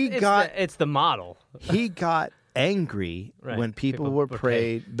it's the model. he got angry Right. when people People were were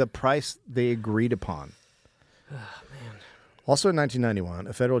paid the price they agreed upon. Also in 1991,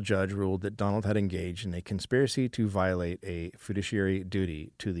 a federal judge ruled that Donald had engaged in a conspiracy to violate a fiduciary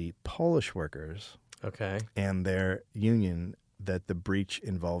duty to the Polish workers Okay. and their union, that the breach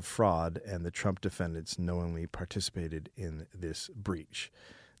involved fraud, and the Trump defendants knowingly participated in this breach.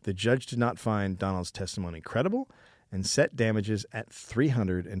 The judge did not find Donald's testimony credible and set damages at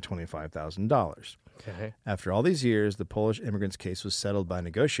 $325,000. Okay. After all these years, the Polish immigrants' case was settled by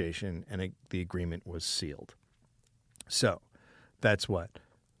negotiation, and the agreement was sealed. So, that's what,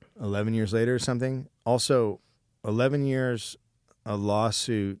 11 years later or something? Also, 11 years, a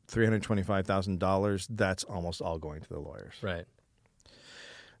lawsuit, $325,000, that's almost all going to the lawyers. Right.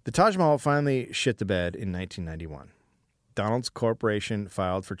 The Taj Mahal finally shit the bed in 1991. Donald's corporation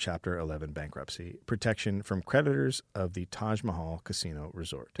filed for Chapter 11 bankruptcy, protection from creditors of the Taj Mahal Casino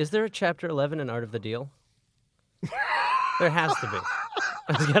Resort. Is there a Chapter 11 in Art of the Deal? There has to be.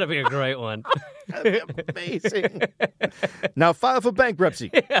 It's got to be a great one. Amazing. Now file for bankruptcy.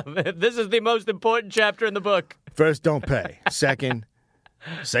 Yeah, this is the most important chapter in the book. First, don't pay. Second,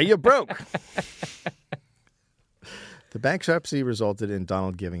 say you're broke. The bankruptcy resulted in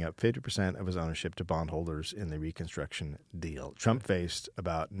Donald giving up 50% of his ownership to bondholders in the Reconstruction deal. Trump faced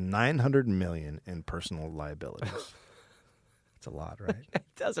about $900 million in personal liabilities. That's a lot, right? It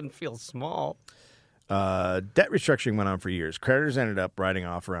doesn't feel small. Debt restructuring went on for years. Creditors ended up writing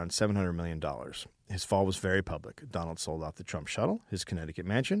off around $700 million. His fall was very public. Donald sold off the Trump shuttle, his Connecticut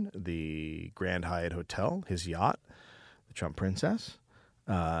mansion, the Grand Hyatt Hotel, his yacht, the Trump Princess,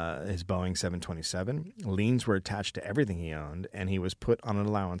 his Boeing 727. Liens were attached to everything he owned, and he was put on an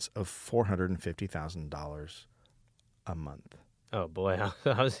allowance of $450,000 a month. Oh boy,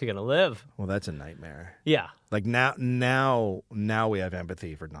 how's he gonna live? Well, that's a nightmare. Yeah, Like now we have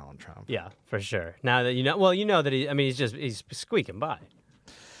empathy for Donald Trump. yeah, for sure. Now that you know, well, you know that he's squeaking by.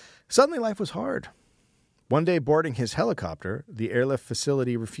 Suddenly, life was hard. One day, boarding his helicopter, the airlift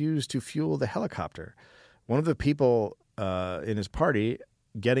facility refused to fuel the helicopter. One of the people in his party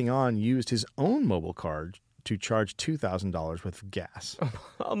getting on used his own mobile card to charge $2,000 worth of gas.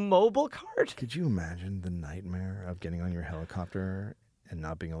 A mobile card? Could you imagine the nightmare of getting on your helicopter and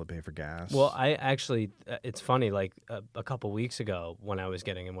not being able to pay for gas? Well, I actually, it's funny. Like a couple weeks ago, when I was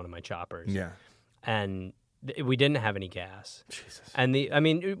getting in one of my choppers, yeah. and we didn't have any gas. Jesus. And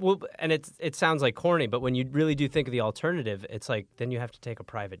it sounds like corny, but when you really do think of the alternative, it's like then you have to take a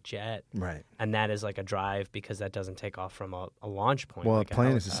private jet, Right. and that is like a drive because that doesn't take off from a launch point. Well, like a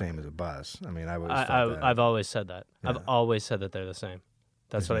plane is the helicopter. same as a bus. I mean, I've always said that. Yeah. I've always said that they're the same.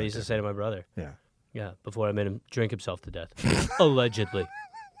 That's what I used to say to my brother. Yeah. Yeah, before I made him drink himself to death, allegedly.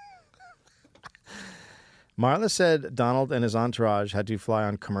 Marla said Donald and his entourage had to fly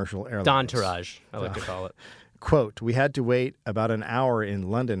on commercial airlines. Dontourage, I like to call it. Quote, we had to wait about an hour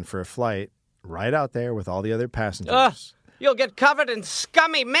in London for a flight right out there with all the other passengers. Ugh. You'll get covered in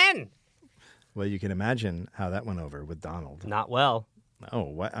scummy men. Well, you can imagine how that went over with Donald. Not well. Oh,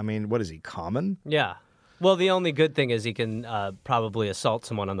 what? I mean, what is he, common? Yeah. Well, the only good thing is he can probably assault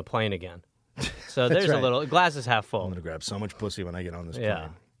someone on the plane again. So there's right. a little glass is half I'm full. going to grab so much pussy when I get on this Yeah. plane.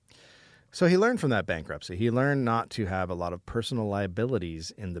 So he learned from that bankruptcy. He learned not to have a lot of personal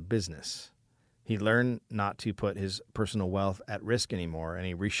liabilities in the business. He learned not to put his personal wealth at risk anymore, and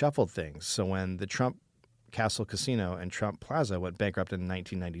he reshuffled things. So when the Trump Castle Casino and Trump Plaza went bankrupt in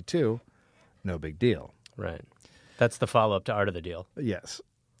 1992, no big deal. Right. That's the follow-up to Art of the Deal. Yes.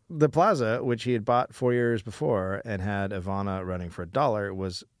 The Plaza, which he had bought 4 years before and had Ivana running for $1,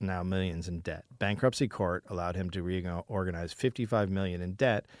 was now millions in debt. Bankruptcy court allowed him to reorganize $55 million in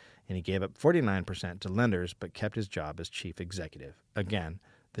debt, and he gave up 49% to lenders but kept his job as chief executive. Again,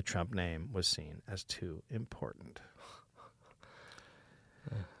 the Trump name was seen as too important.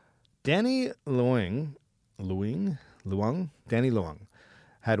 Danny Luong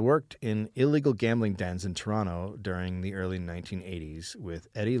had worked in illegal gambling dens in Toronto during the early 1980s with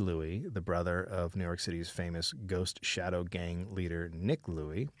Eddie Louie, the brother of New York City's famous Ghost Shadow Gang leader Nick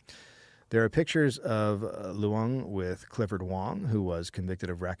Louie. There are pictures of Luong with Clifford Wong, who was convicted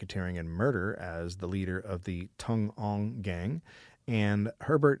of racketeering and murder as the leader of the Tung Ong Gang, and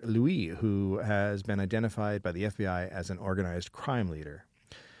Herbert Louis, who has been identified by the FBI as an organized crime leader.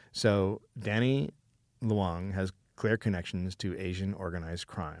 So Danny Luong has clear connections to Asian organized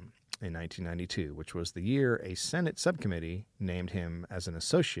crime. In 1992, which was the year a Senate subcommittee named him as an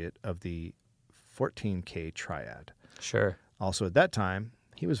associate of the 14K Triad. Sure. Also at that time,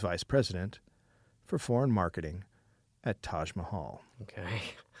 he was vice president for foreign marketing at Taj Mahal. Okay.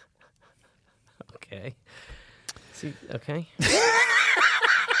 Okay. See, okay.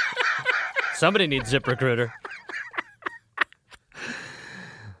 Somebody needs ZipRecruiter.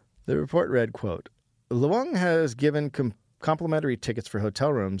 The report read, quote, Luong has given complimentary tickets for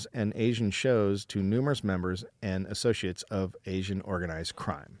hotel rooms and Asian shows to numerous members and associates of Asian organized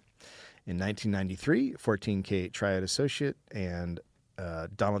crime. In 1993, 14K Triad associate and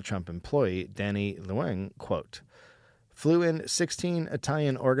Donald Trump employee Danny Luong, quote, flew in 16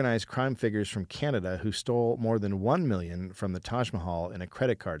 Italian organized crime figures from Canada who stole more than $1 million from the Taj Mahal in a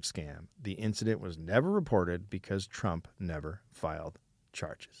credit card scam. The incident was never reported because Trump never filed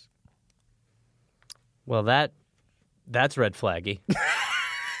charges. Well, that's red flaggy.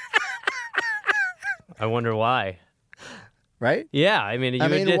 I wonder why. Right? Yeah, I mean,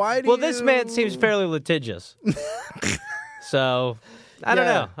 why do well, this man you- seems fairly litigious. So, I don't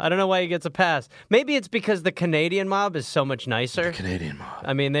Yeah. know. I don't know why he gets a pass. Maybe it's because the Canadian mob is so much nicer. Canadian mob.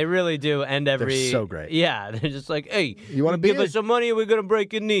 I mean, they really do end every... so great. Yeah, they're just like, hey, You wanna give beer? us some money or we're going to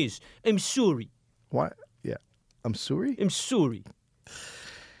break your knees. I'm sorry. What? Yeah. I'm sorry? I'm sorry.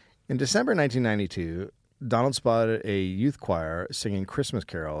 In December 1992, Donald spotted a youth choir singing Christmas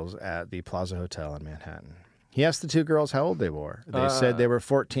carols at the Plaza Hotel in Manhattan. He asked the two girls how old they were. They said they were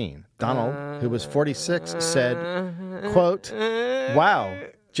 14. Donald, who was 46, said, quote, wow,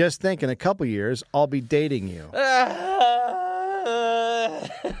 just think in a couple years, I'll be dating you.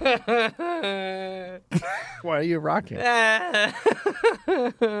 Why are you rocking? I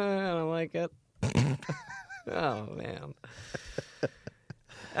don't like it. Oh, man.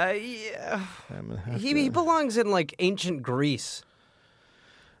 Yeah. He belongs in, like, ancient Greece.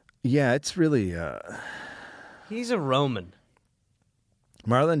 Yeah, it's really... He's a Roman.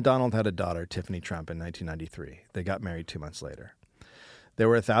 Marla and Donald had a daughter, Tiffany Trump, in 1993. They got married 2 months later. There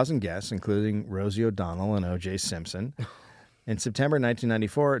were 1,000 guests, including Rosie O'Donnell and O.J. Simpson. In September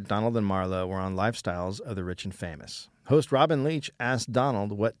 1994, Donald and Marla were on Lifestyles of the Rich and Famous. Host Robin Leach asked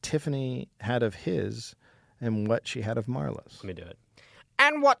Donald what Tiffany had of his and what she had of Marla's. Let me do it.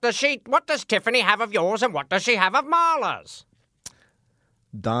 And what does Tiffany have of yours and what does she have of Marla's?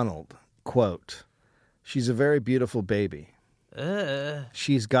 Donald, quote, "She's a very beautiful baby.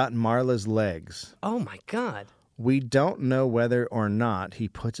 She's got Marla's legs. Oh, my God. We don't know whether or not he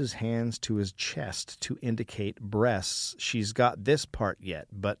puts his hands to his chest to indicate breasts. She's got this part yet,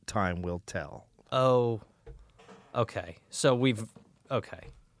 but time will tell." Oh, okay. So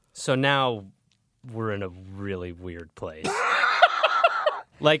So now we're in a really weird place.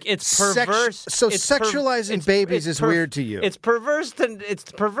 Like, it's perverse. Sexualizing babies is weird to you. It's perverse to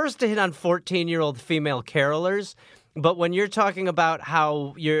hit on 14-year-old female carolers. But when you're talking about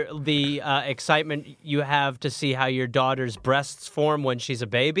how the excitement you have to see how your daughter's breasts form when she's a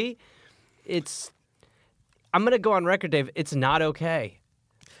baby, I'm going to go on record, Dave, it's not okay.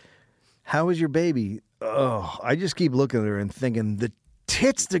 How is your baby? Oh, I just keep looking at her and thinking the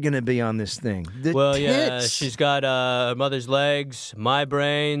tits they're going to be on this thing. Yeah, she's got mother's legs, my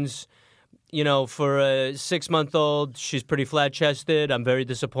brains. You know, for a 6-month-old, she's pretty flat-chested. I'm very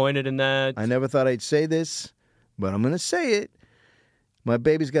disappointed in that. I never thought I'd say this, but I'm going to say it. My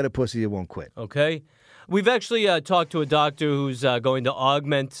baby's got a pussy that won't quit. Okay. We've actually talked to a doctor who's going to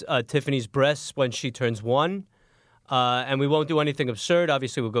augment Tiffany's breasts when she turns 1. And we won't do anything absurd.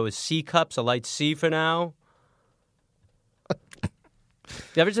 Obviously, we'll go with C cups, a light C for now.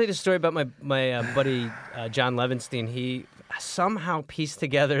 Did I ever tell you the story about my buddy John Levinstein? He somehow pieced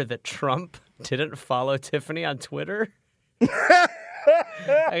together that Trump didn't follow Tiffany on Twitter. I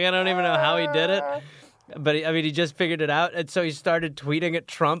don't even know how he did it. But, he just figured it out. And so he started tweeting at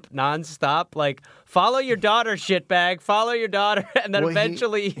Trump nonstop, like, follow your daughter, shitbag, follow your daughter. And then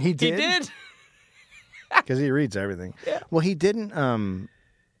eventually he did. Because he reads everything. Yeah. Well, he didn't.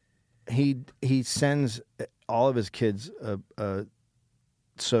 He sends all of his kids a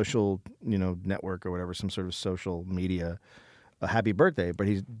social, network or whatever, some sort of social media, a happy birthday, but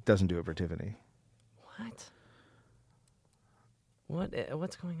he doesn't do it for Tiffany.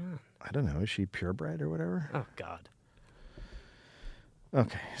 What's going on? I don't know. Is she purebred or whatever? Oh, God.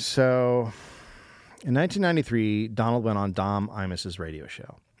 Okay, so in 1993, Donald went on Dom Imus's radio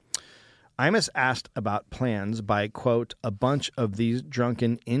show. Imus asked about plans by, quote, a bunch of these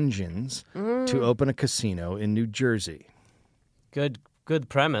drunken Injuns to open a casino in New Jersey. Good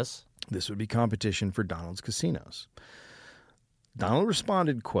premise. This would be competition for Donald's casinos. Donald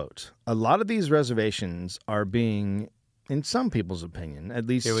responded, quote, a lot of these reservations are being, in some people's opinion, at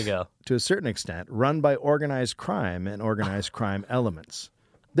least Here we go. to a certain extent, run by organized crime and organized crime elements.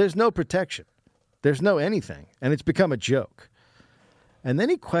 There's no protection. There's no anything. And it's become a joke. And then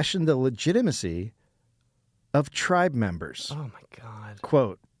he questioned the legitimacy of tribe members. Oh, my God.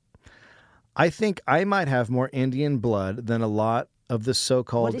 Quote, I think I might have more Indian blood than a lot of the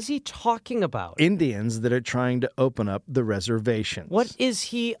so-called What is he talking about? Indians that are trying to open up the reservations. What is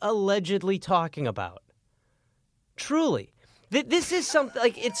he allegedly talking about? Truly. This is something,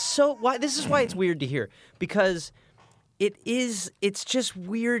 like, this is why it's weird to hear. Because it's just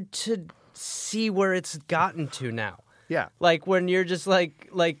weird to see where it's gotten to now. Yeah. Like, when you're just like,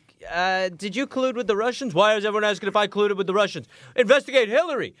 did you collude with the Russians? Why is everyone asking if I colluded with the Russians? Investigate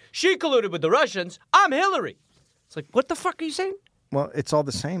Hillary. She colluded with the Russians. I'm Hillary. It's like, what the fuck are you saying? Well, it's all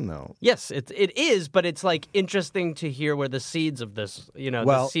the same, though. Yes, it is, but it's, like, interesting to hear where the seeds of this,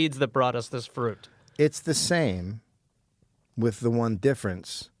 the seeds that brought us this fruit. It's the same with the one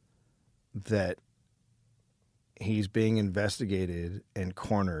difference that he's being investigated and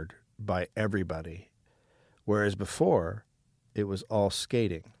cornered by everybody. Whereas before, it was all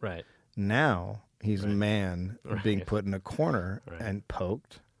skating. Right. Now, he's a man being put in a corner and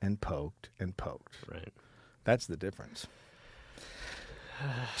poked and poked and poked. Right. That's the difference.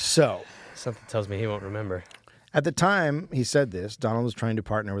 So, something tells me he won't remember. At the time he said this, Donald was trying to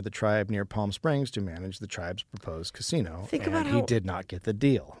partner with a tribe near Palm Springs to manage the tribe's proposed casino. Think and about he how did not get the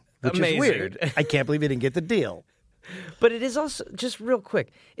deal, which amazing. is weird. I can't believe he didn't get the deal. But it is also, just real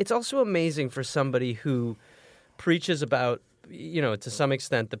quick, it's also amazing for somebody who preaches about, to some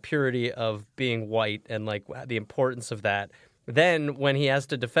extent, the purity of being white and, like, the importance of that. Then when he has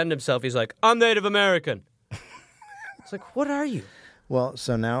to defend himself, he's like, I'm Native American. It's like, what are you? Well,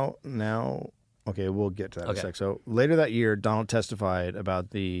 so now, okay, we'll get to that in a sec. So later that year, Donald testified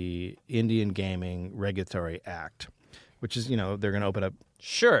about the Indian Gaming Regulatory Act, which is, they're going to open up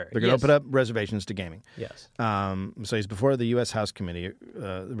Sure. They're going to open up reservations to gaming. Yes. So he's before the U.S. House Committee,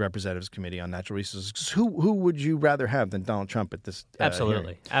 the Representatives Committee on Natural Resources. Who would you rather have than Donald Trump at this Absolutely.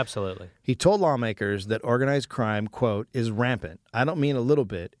 hearing? Absolutely. He told lawmakers that organized crime, quote, is rampant. I don't mean a little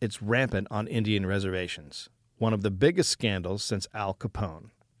bit. It's rampant on Indian reservations. One of the biggest scandals since Al Capone.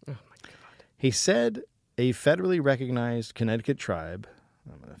 Oh, my God. He said a federally recognized Connecticut tribe,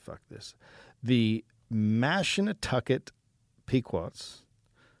 I'm going to fuck this, the Mashantucket Pequots,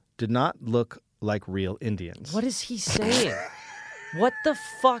 did not look like real Indians. What is he saying? What the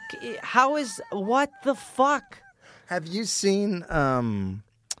fuck? What the fuck? Have you seen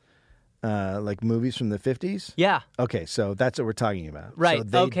like movies from the 50s? Yeah. Okay, so that's what we're talking about. Right. So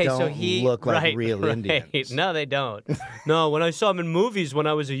they okay. don't So he look like right, real right. Indians. No, they don't. No, when I saw them in movies when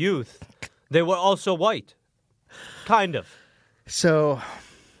I was a youth, they were also white. Kind of. So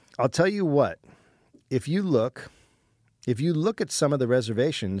I'll tell you what. If you look at some of the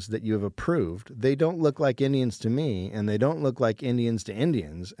reservations that you have approved, they don't look like Indians to me, and they don't look like Indians to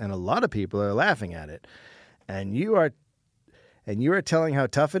Indians, and a lot of people are laughing at it. And you are telling how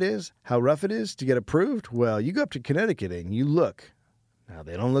tough it is, how rough it is to get approved? Well, you go up to Connecticut and you look. Now,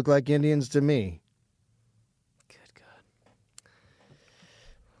 they don't look like Indians to me. Good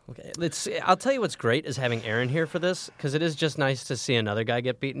God. Okay, I'll tell you what's great is having Aaron here for this, because it is just nice to see another guy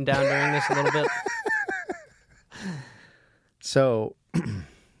get beaten down during this a little bit. So,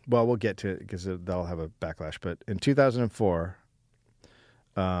 well, we'll get to it because they'll have a backlash. But in 2004,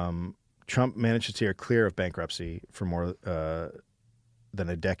 Trump managed to steer clear of bankruptcy for more than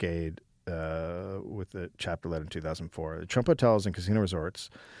a decade with the Chapter 11 in 2004. The Trump Hotels and Casino Resorts,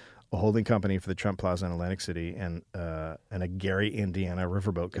 a holding company for the Trump Plaza in Atlantic City, and a Gary, Indiana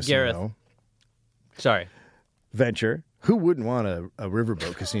riverboat casino. Gareth. Sorry. Venture. Who wouldn't want a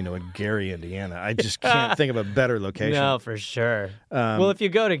riverboat casino in Gary, Indiana? I just can't think of a better location. No, for sure. Well, if you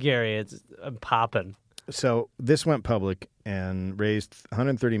go to Gary, it's popping. So this went public and raised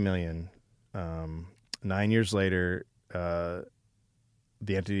 $130 million. 9 years later, the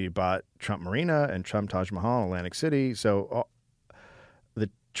entity bought Trump Marina and Trump Taj Mahal in Atlantic City. So the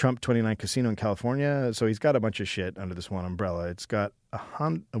Trump 29 Casino in California. So he's got a bunch of shit under this one umbrella. It's got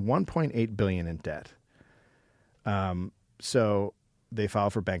 $1.8 billion in debt. So they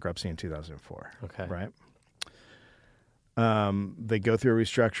filed for bankruptcy in 2004. Okay. Right. They go through a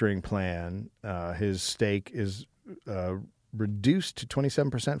restructuring plan. His stake is reduced to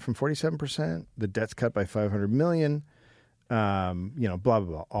 27% from 47%. The debt's cut by $500 million. Blah, blah,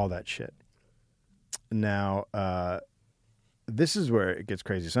 blah, all that shit. Now, this is where it gets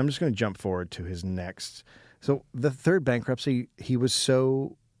crazy. So I'm just going to jump forward to his next. So the third bankruptcy, he was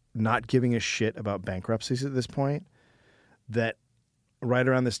so not giving a shit about bankruptcies at this point that right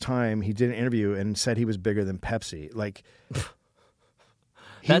around this time he did an interview and said he was bigger than Pepsi. Like,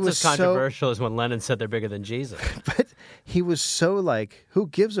 that's as controversial as when Lennon said they're bigger than Jesus. But he was so like, who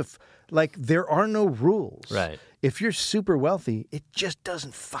gives a like, there are no rules. Right. If you're super wealthy, it just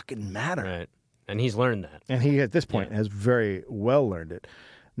doesn't fucking matter. Right. And he's learned that. And he, at this point, has very well learned it.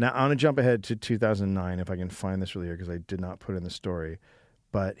 Now, I want to jump ahead to 2009, if I can find this really here, because I did not put in the story.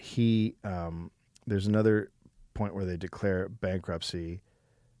 But he, there's another point where they declare bankruptcy,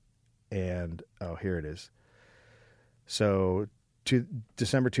 and, oh, here it is. So,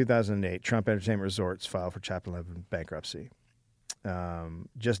 December 2008, Trump Entertainment Resorts filed for Chapter 11 bankruptcy.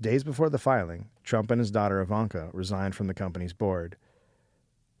 Just days before the filing, Trump and his daughter Ivanka resigned from the company's board,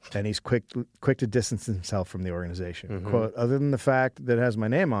 and he's quick to distance himself from the organization. Mm-hmm. Quote, other than the fact that it has my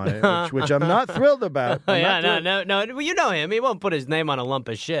name on it, which I'm not thrilled about. No. You know him. He won't put his name on a lump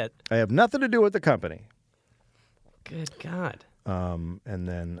of shit. I have nothing to do with the company. Good God. And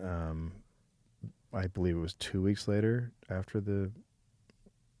then I believe it was 2 weeks later after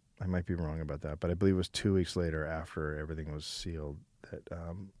I might be wrong about that, but I believe it was 2 weeks later after everything was sealed that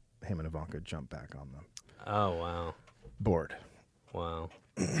him and Ivanka jumped back on the board. Wow.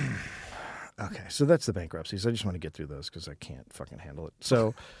 Okay, so that's the bankruptcies. I just want to get through those because I can't fucking handle it.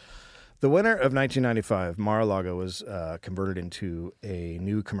 So the winter of 1995, Mar-a-Lago was converted into a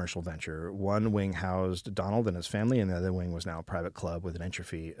new commercial venture. One wing housed Donald and his family, and the other wing was now a private club with an entry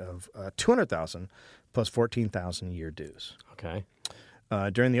fee of $200,000 plus $14,000 a year dues. Okay.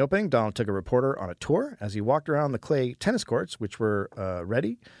 During the opening, Donald took a reporter on a tour as he walked around the clay tennis courts, which were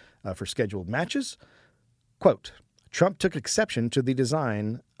ready for scheduled matches. Quote, Trump took exception to the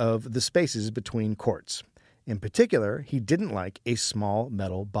design of the spaces between courts. In particular, he didn't like a small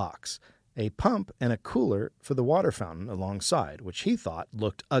metal box, a pump, and a cooler for the water fountain alongside, which he thought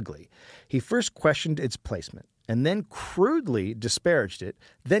looked ugly. He first questioned its placement and then crudely disparaged it,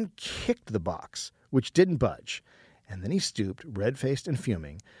 then kicked the box, which didn't budge. and then he stooped, red-faced and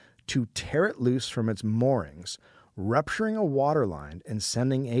fuming, to tear it loose from its moorings, rupturing a water line and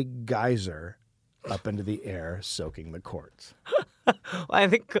sending a geyser up into the air, soaking the courts. I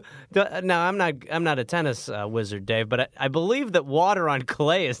think now I'm not a tennis wizard, Dave, but I believe that water on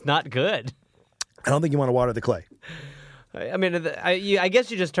clay is not good. I don't think you want to water the clay. I mean, I guess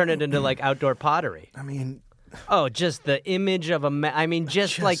you just turn it into like outdoor pottery. I mean, Oh, just the image of I mean,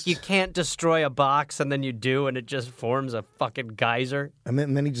 just like you can't destroy a box and then you do and it just forms a fucking geyser. and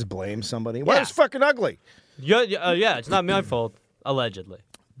then he just blames somebody. Well, Yeah. it's fucking ugly. Yeah, it's not my fault, allegedly.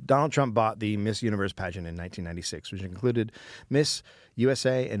 Donald Trump bought the Miss Universe pageant in 1996, which included Miss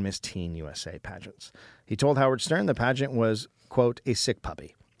USA and Miss Teen USA pageants. He told Howard Stern the pageant was, quote, a sick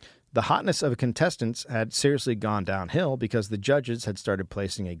puppy. The hotness of contestants had seriously gone downhill because the judges had started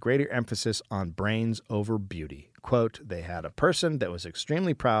placing a greater emphasis on brains over beauty. Quote, they had a person that was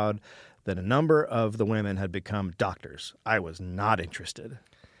extremely proud that a number of the women had become doctors. I was not interested.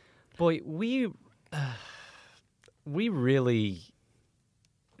 Boy, we really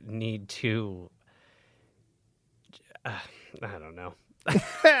need to. I don't know.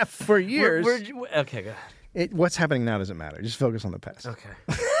 For years. Okay, go ahead. What's happening now doesn't matter. Just focus on the past. Okay.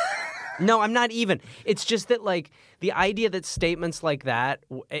 No, I'm not even. It's just that, like, the idea that statements like that,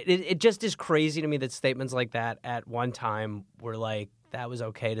 it just is crazy to me that statements like that at one time were like, that was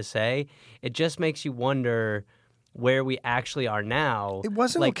okay to say. It just makes you wonder where we actually are now. It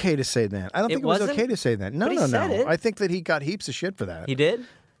wasn't Like, okay to say that. I don't think it was wasn't? okay to say that. No, But he no, said no. it. I think that he got heaps of shit for that. He did?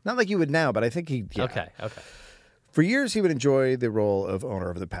 Not like you would now, but I think he. Yeah. Okay. For years, he would enjoy the role of owner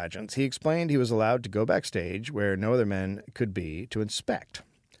of the pageants. He explained he was allowed to go backstage where no other men could be to inspect.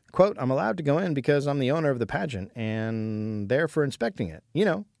 Quote, I'm allowed to go in because I'm the owner of the pageant and there for inspecting it. You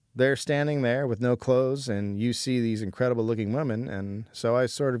know, they're standing there with no clothes and you see these incredible looking women, and so I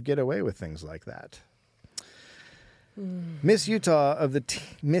sort of get away with things like that. Miss Utah of the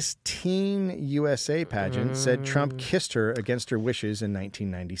Miss Teen USA pageant said Trump kissed her against her wishes in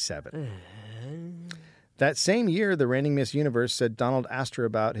 1997. That same year, the reigning Miss Universe said Donald asked her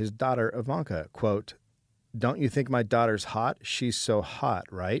about his daughter, Ivanka. Quote, don't you think my daughter's hot? She's so hot,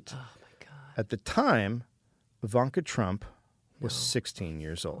 right? Oh, my God. At the time, Ivanka Trump was 16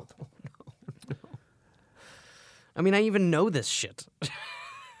 years old. I mean, I even know this shit.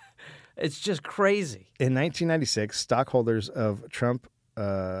 It's just crazy. In 1996, stockholders of Trump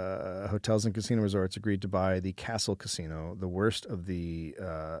hotels and casino resorts agreed to buy the Castle Casino, the worst of the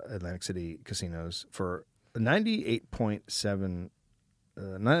Atlantic City casinos, for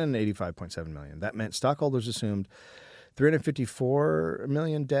 $985.7 million. That meant stockholders assumed $354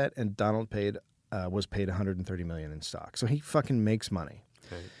 million debt, and Donald was paid $130 million in stock. So he fucking makes money.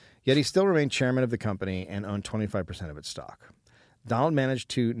 Okay. Yet he still remained chairman of the company and owned 25% of its stock. Donald managed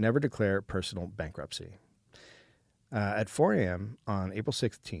to never declare personal bankruptcy. At 4 a.m. on April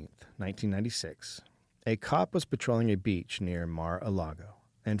 16th, 1996, a cop was patrolling a beach near Mar-a-Lago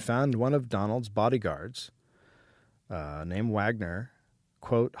and found one of Donald's bodyguards, named Wagner,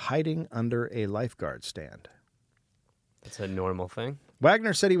 quote, hiding under a lifeguard stand. It's a normal thing.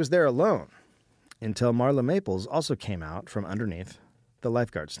 Wagner said he was there alone until Marla Maples also came out from underneath the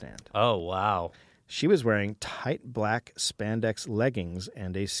lifeguard stand. Oh, wow. She was wearing tight black spandex leggings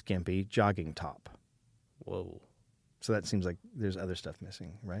and a skimpy jogging top. Whoa. So that seems like there's other stuff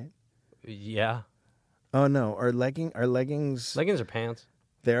missing, right? Yeah. Oh, no. Are leggings... Leggings are pants.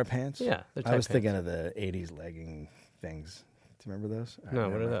 They're pants? Yeah, they're tight I was pants. thinking of the 80s legging things. Do you remember those? No,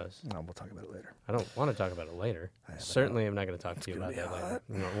 never what are mind. those? No, we'll talk about it later. I don't want to talk about it later. Certainly am not going to talk to you about that later.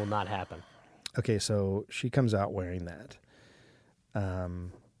 No, it will not happen. Okay, so she comes out wearing that.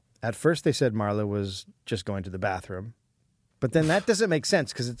 At first they said Marla was just going to the bathroom. But then that doesn't make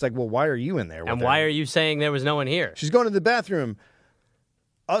sense because it's like, well, why are you in there with And her? why are you saying there was no one here? She's going to the bathroom.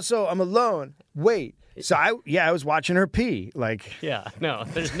 Also, I'm alone. Wait. So I was watching her pee. Like, Yeah, no,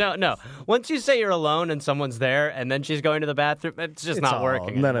 there's no. Once you say you're alone and someone's there and then she's going to the bathroom, it's just not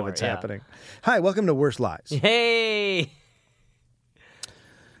working None anymore. of it's Yeah. happening. Hi, welcome to Worst Lies. Hey,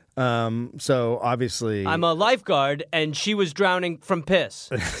 So obviously, I'm a lifeguard and she was drowning from piss.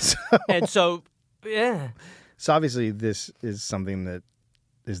 And so, yeah. So obviously, this is something that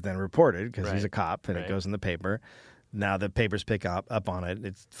is then reported because he's Right. a cop and Right. it goes in the paper. Now the papers pick up on it.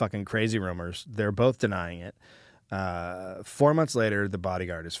 It's fucking crazy rumors. They're both denying it. 4 months later, the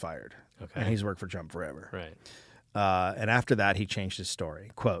bodyguard is fired. Okay. And he's worked for Trump forever. Right. And after that, he changed his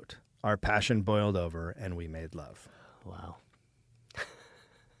story. Quote, our passion boiled over and we made love. Wow.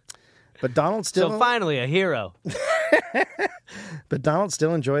 But Donald still... So finally, a hero. But Donald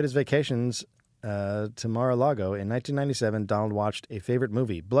still enjoyed his vacations to Mar-a-Lago. In 1997, Donald watched a favorite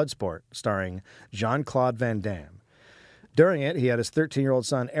movie, Bloodsport, starring Jean-Claude Van Damme. During it, he had his 13-year-old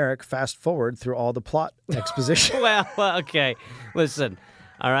son, Eric, fast forward through all the plot exposition. Well, okay. Listen.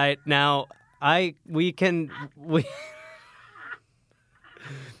 All right. Now, we can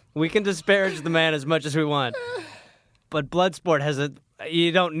disparage the man as much as we want. But Bloodsport has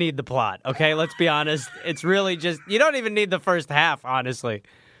you don't need the plot, okay? Let's be honest. It's really just, you don't even need the first half, honestly.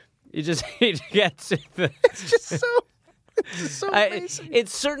 You just need to get to the... It's just so basic.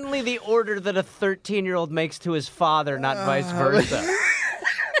 It's certainly the order that a 13-year-old makes to his father, not vice versa.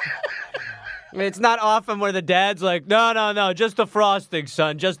 I mean, it's not often where the dad's like, no, just the frosting,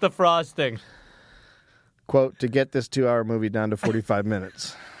 son, just the frosting. Quote, to get this 2-hour movie down to 45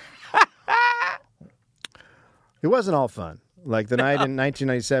 minutes. It wasn't all fun. Like the night in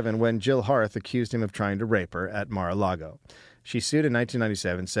 1997 when Jill Harth accused him of trying to rape her at Mar-a-Lago. She sued in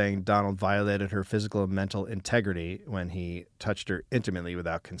 1997, saying Donald violated her physical and mental integrity when he touched her intimately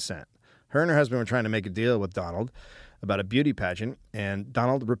without consent. Her and her husband were trying to make a deal with Donald about a beauty pageant, and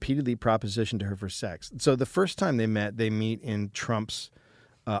Donald repeatedly propositioned to her for sex. So the first time they met, they meet in Trump's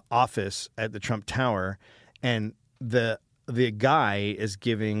office at the Trump Tower, and the guy is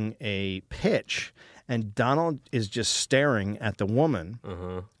giving a pitch, and Donald is just staring at the woman,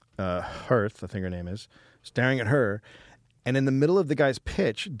 Harth, I think her name is, staring at her. And in the middle of the guy's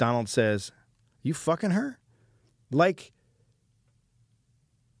pitch, Donald says, "You fucking her?" Like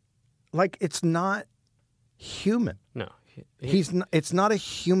it's not human. No. It's not a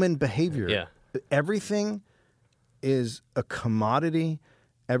human behavior. Yeah. Everything is a commodity.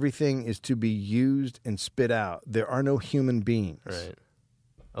 Everything is to be used and spit out. There are no human beings. Right.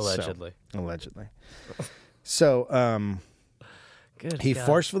 Allegedly. So, Good he God.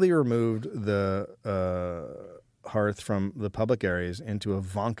 forcefully removed the Harth from the public areas into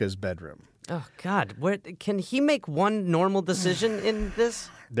Ivanka's bedroom. Oh, God. Can he make one normal decision in this?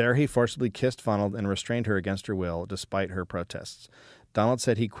 There he forcibly kissed, fondled, and restrained her against her will, despite her protests. Donald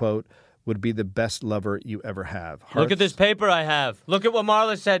said he, quote, would be the best lover you ever have. Look at this paper I have. Look at what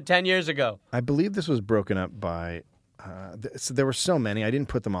Marla said 10 years ago. I believe this was broken up by... so there were so many. I didn't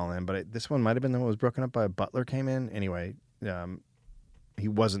put them all in, but this one might have been the one that was broken up by a butler came in. Anyway, he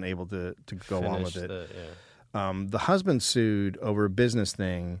wasn't able to go on with it. The husband sued over a business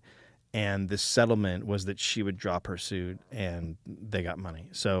thing, and the settlement was that she would drop her suit, and they got money.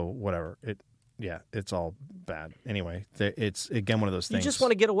 So whatever. It's all bad. Anyway, it's, again, one of those things. You just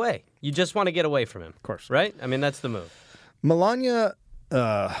want to get away. You just want to get away from him. Of course. Right? I mean, that's the move. Melania,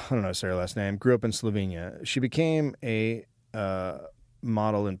 I don't know her last name, grew up in Slovenia. She became a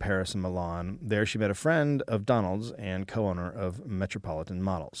model in Paris and Milan. There she met a friend of Donald's and co-owner of Metropolitan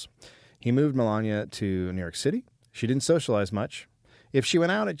Models. He moved Melania to New York City. She didn't socialize much. If she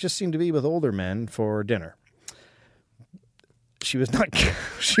went out, it just seemed to be with older men for dinner. She was not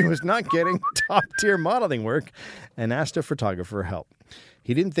getting top-tier modeling work and asked a photographer for help.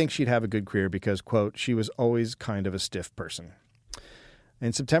 He didn't think she'd have a good career because, quote, she was always kind of a stiff person.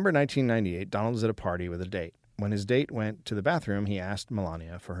 In September 1998, Donald was at a party with a date. When his date went to the bathroom, he asked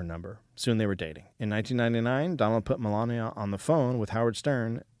Melania for her number. Soon they were dating. In 1999, Donald put Melania on the phone with Howard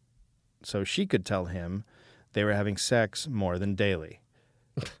Stern so she could tell him they were having sex more than daily,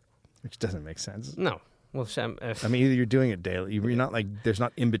 which doesn't make sense. No. Well, Sam, I mean, either you're doing it daily. You're not like, there's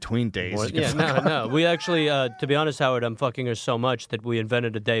not in between days. No. We actually, to be honest, Howard, I'm fucking her so much that we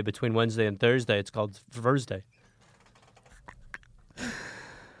invented a day between Wednesday and Thursday. It's called Thursday.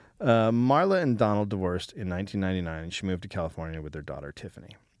 Marla and Donald divorced in 1999, and she moved to California with their daughter,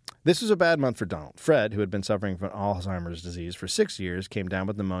 Tiffany. This was a bad month for Donald. Fred, who had been suffering from Alzheimer's disease for 6 years, came down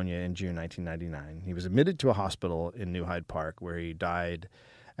with pneumonia in June 1999. He was admitted to a hospital in New Hyde Park, where he died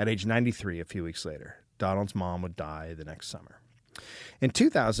at age 93 a few weeks later. Donald's mom would die the next summer. In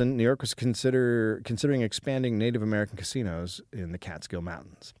 2000, New York was considering expanding Native American casinos in the Catskill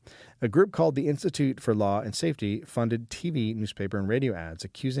Mountains. A group called the Institute for Law and Safety funded TV, newspaper, and radio ads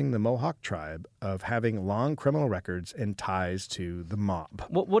accusing the Mohawk tribe of having long criminal records and ties to the mob.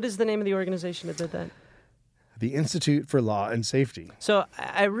 What is the name of the organization that did that? The Institute for Law and Safety. So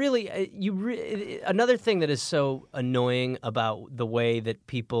I really, another thing that is so annoying about the way that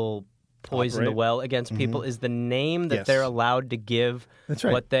people poison the well against people is the name that they're allowed to give. That's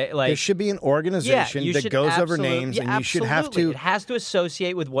right. What they like. There should be an organization that goes over names, and you should have to. It has to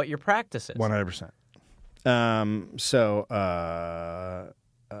associate with what your practice is. 100%.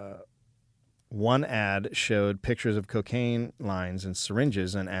 One ad showed pictures of cocaine lines and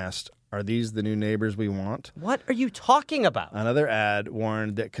syringes and asked, "Are these the new neighbors we want?" What are you talking about? Another ad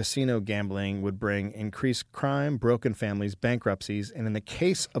warned that casino gambling would bring increased crime, broken families, bankruptcies, and in the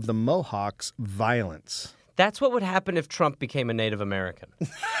case of the Mohawks, violence. That's what would happen if Trump became a Native American.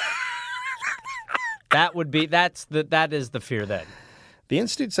 That is the fear then. The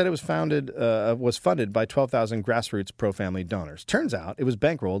institute said it was funded by 12,000 grassroots pro-family donors. Turns out it was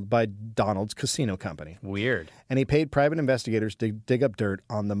bankrolled by Donald's casino company. Weird. And he paid private investigators to dig up dirt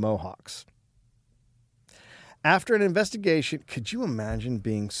on the Mohawks. After an investigation, could you imagine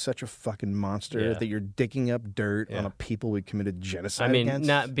being such a fucking monster that you're digging up dirt on a people we committed genocide against?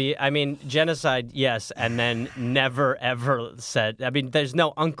 Genocide, yes, and then never ever said. There's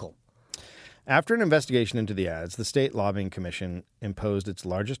no uncle. After an investigation into the ads, the State Lobbying Commission imposed its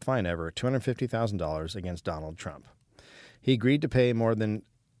largest fine ever, $250,000 against Donald Trump. He agreed to pay more than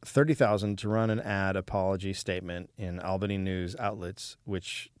 $30,000 to run an ad apology statement in Albany news outlets,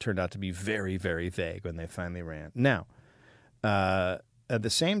 which turned out to be very, very vague when they finally ran. Now, at the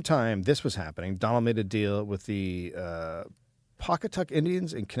same time this was happening, Donald made a deal with the Pawcatuck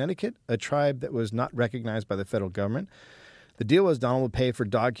Indians in Connecticut, a tribe that was not recognized by the federal government. The deal was Donald would pay for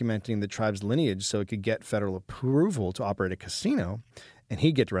documenting the tribe's lineage so it could get federal approval to operate a casino, and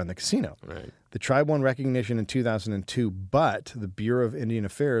he'd get to run the casino. Right. The tribe won recognition in 2002, but the Bureau of Indian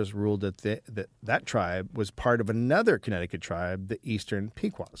Affairs ruled that that tribe was part of another Connecticut tribe, the Eastern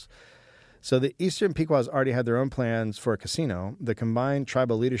Pequots. So the Eastern Pequots already had their own plans for a casino. The combined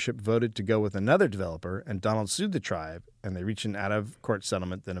tribal leadership voted to go with another developer, and Donald sued the tribe, and they reached an out-of-court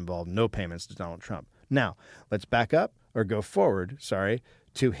settlement that involved no payments to Donald Trump. Now, let's back up, or go forward,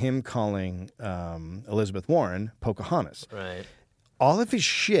 to him calling Elizabeth Warren Pocahontas. Right. All of his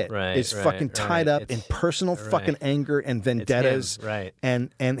shit is fucking tied up in personal fucking anger and vendettas. Right.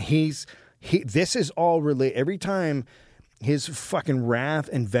 And this is all related. Every time his fucking wrath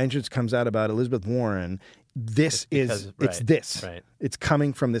and vengeance comes out about Elizabeth Warren, it's this. Right. It's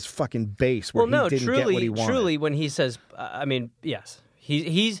coming from this fucking base where he didn't get what he wanted. Truly, when he says, yes.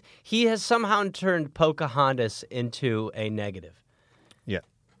 He has somehow turned Pocahontas into a negative. Yeah.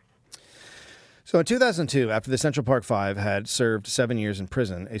 So in 2002, after the Central Park Five had served 7 years in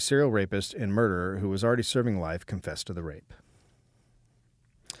prison, a serial rapist and murderer who was already serving life confessed to the rape.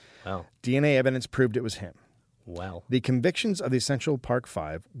 Well. DNA evidence proved it was him. Well. The convictions of the Central Park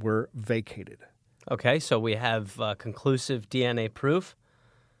Five were vacated. Okay, so we have conclusive DNA proof.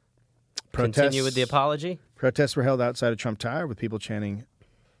 Continue with the apology. Protests were held outside of Trump Tower with people chanting,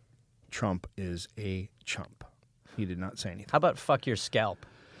 "Trump is a chump." He did not say anything. How about fuck your scalp?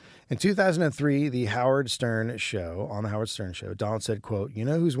 In 2003, on the Howard Stern Show, Donald said, quote, "You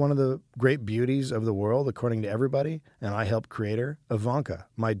know who's one of the great beauties of the world, according to everybody? And I helped create her? Ivanka,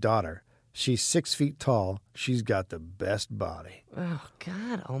 my daughter. She's 6 feet tall. She's got the best body." Oh,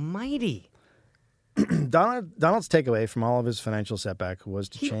 God almighty. Donald's takeaway from all of his financial setback was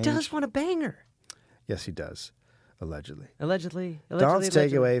to change. He does want to bang her. Yes, he does. Allegedly. Allegedly. Donald's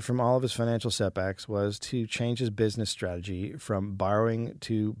takeaway from all of his financial setbacks was to change his business strategy from borrowing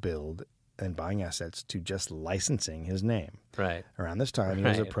to build and buying assets to just licensing his name. Right. Around this time, he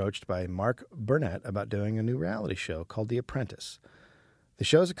was approached by Mark Burnett about doing a new reality show called The Apprentice. The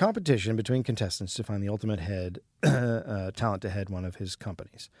show is a competition between contestants to find the ultimate talent to head one of his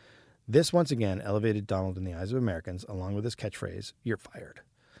companies. This once again elevated Donald in the eyes of Americans, along with his catchphrase, "You're fired."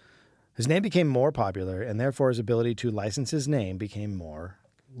 His name became more popular, and therefore his ability to license his name became more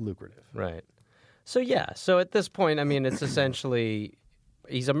lucrative. Right. So at this point, it's essentially,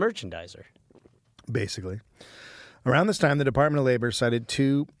 he's a merchandiser. Basically. Around this time, the Department of Labor cited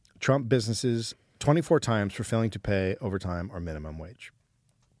 2 Trump businesses 24 times for failing to pay overtime or minimum wage.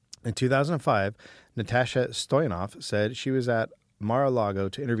 In 2005, Natasha Stoyanov said she was at Mar-a-Lago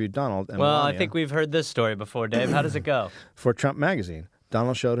to interview Donald and Melania I think we've heard this story before, Dave. How does it go? For Trump magazine.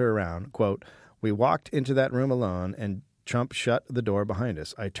 Donald showed her around, quote, "We walked into that room alone and Trump shut the door behind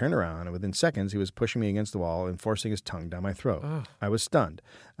us. I turned around and within seconds he was pushing me against the wall and forcing his tongue down my throat. I was stunned,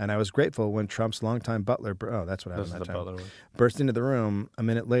 and I was grateful when Trump's longtime butler, that's what happened that time, burst into the room a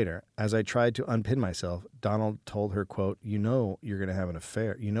minute later. As I tried to unpin myself, Donald told her, quote, you know you're going to have an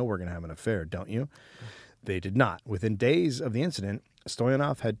affair. You know we're going to have an affair, don't you?" They did not. Within days of the incident,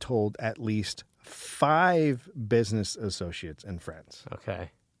 Stoyanov had told at least 5 business associates and friends.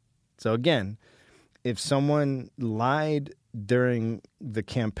 Okay. So again, if someone lied during the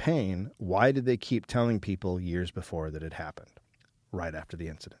campaign, why did they keep telling people years before that it happened, right after the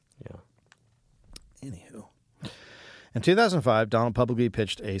incident? Yeah. Anywho. In 2005, Donald publicly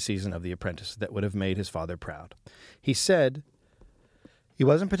pitched a season of The Apprentice that would have made his father proud. He said he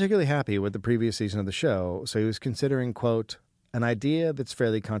wasn't particularly happy with the previous season of the show, so he was considering, quote, an idea that's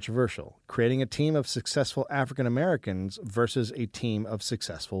fairly controversial, creating a team of successful African Americans versus a team of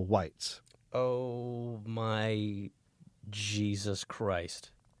successful whites. Oh, my Jesus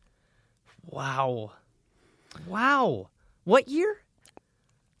Christ. Wow. What year?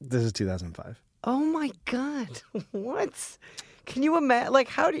 This is 2005. Oh my God! What? Can you imagine? Like,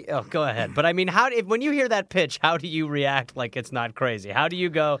 how do you? Oh, go ahead. But I mean, when you hear that pitch, how do you react? Like it's not crazy. How do you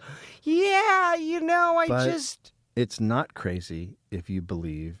go? Yeah, It's not crazy if you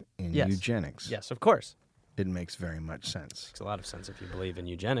believe in eugenics. Yes, of course. It makes very much sense. Makes a lot of sense if you believe in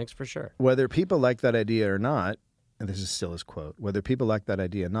eugenics, for sure. Whether people like that idea or not, and this is still his quote, whether people like that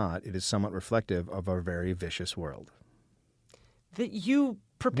idea or not, it is somewhat reflective of our very vicious world. That you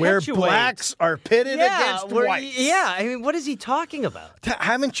perpetuate. Where blacks are pitted against whites. Yeah, I mean, what is he talking about?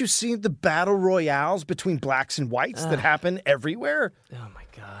 Haven't you seen the battle royales between blacks and whites that happen everywhere? Oh, my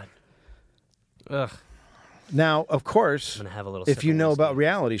God. Ugh. Now, of course, I'm gonna have a little if you sip of know whiskey. about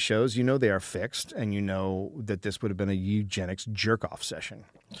reality shows, you know they are fixed, and you know that this would have been a eugenics jerk-off session.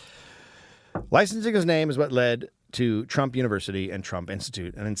 Licensing his name is what led to Trump University and Trump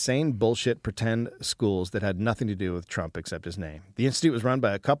Institute, an insane bullshit pretend schools that had nothing to do with Trump except his name. The institute was run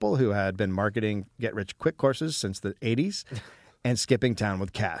by a couple who had been marketing get-rich-quick courses since the 80s and skipping town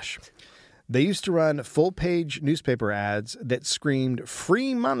with cash. They used to run full-page newspaper ads that screamed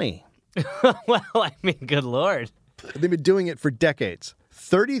free money. Well, I mean, good Lord. They've been doing it for decades.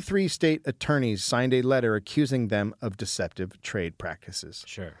 33 state attorneys signed a letter accusing them of deceptive trade practices.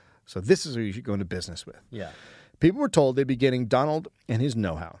 Sure. So this is who you should go into business with. Yeah. People were told they'd be getting Donald and his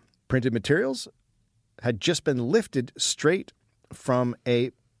know-how. Printed materials had just been lifted straight from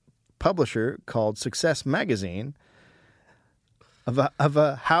a publisher called Success Magazine of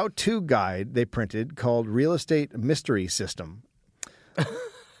a how-to guide they printed called Real Estate Mystery System.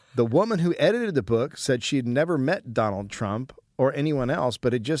 The woman who edited the book said she had never met Donald Trump or anyone else,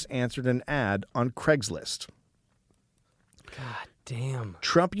 but had just answered an ad on Craigslist. God damn.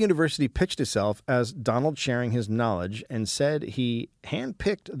 Trump University pitched itself as Donald sharing his knowledge and said he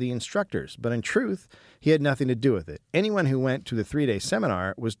handpicked the instructors, but in truth, he had nothing to do with it. Anyone who went to the 3-day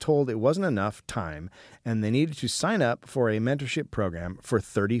seminar was told it wasn't enough time and they needed to sign up for a mentorship program for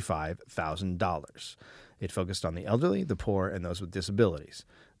 $35,000. It focused on the elderly, the poor, and those with disabilities.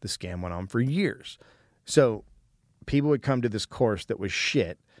 The scam went on for years. So people would come to this course that was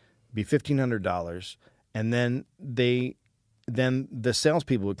shit, be $1,500, and then the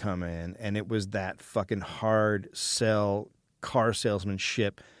salespeople would come in, and it was that fucking hard sell car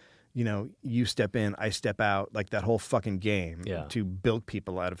salesmanship. You know, you step in, I step out, like that whole fucking game to bilk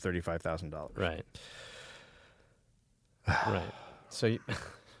people out of $35,000. Right. Right. So,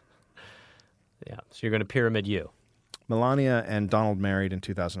 so you're going to pyramid you. Melania and Donald married in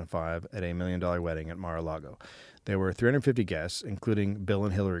 2005 at a $1 million wedding at Mar-a-Lago. There were 350 guests, including Bill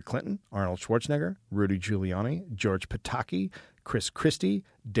and Hillary Clinton, Arnold Schwarzenegger, Rudy Giuliani, George Pataki, Chris Christie,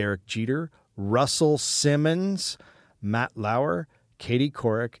 Derek Jeter, Russell Simmons, Matt Lauer, Katie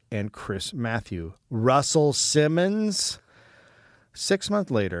Couric, and Chris Matthew. Russell Simmons. 6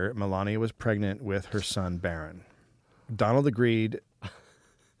 months later, Melania was pregnant with her son, Barron. Donald agreed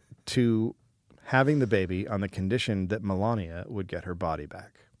to having the baby on the condition that Melania would get her body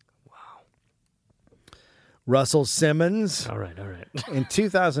back. Wow. Russell Simmons. All right. In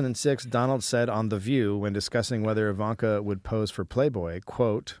 2006, Donald said on The View when discussing whether Ivanka would pose for Playboy,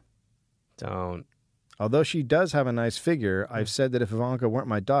 quote, Don't. although she does have a nice figure, I've said that if Ivanka weren't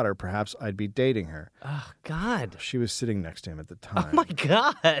my daughter, perhaps I'd be dating her. Oh, God. She was sitting next to him at the time. Oh, my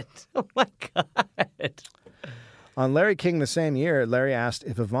God. Oh, my God. On Larry King the same year, Larry asked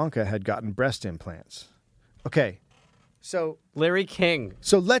if Ivanka had gotten breast implants. Okay, so Larry King.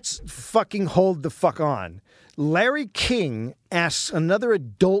 So let's fucking hold the fuck on. Larry King asks another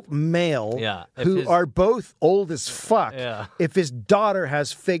adult male who are both old as fuck if his daughter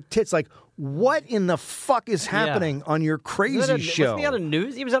has fake tits. Like, what in the fuck is happening on your crazy show? Wasn't he on a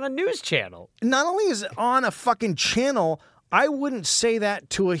news? He was on a news channel. Not only is it on a fucking channel, I wouldn't say that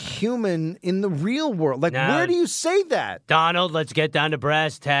to a human in the real world. Like, where do you say that? Donald, let's get down to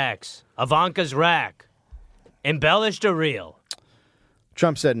brass tacks. Ivanka's rack. Embellished or real?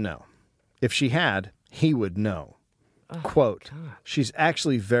 Trump said no. If she had, he would know. Quote, she's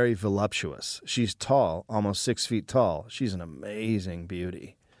actually very voluptuous. She's tall, almost 6 feet tall. She's an amazing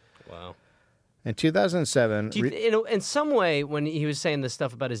beauty. Wow. In 2007... in some way, when he was saying this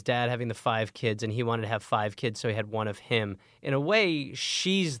stuff about his dad having the 5 kids and he wanted to have 5 kids so he had one of him, in a way,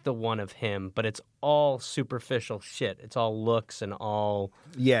 she's the one of him, but it's all superficial shit. It's all looks and all...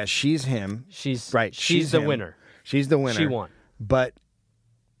 Yeah, she's him. She's right. She's the winner. She's the winner. She won. But,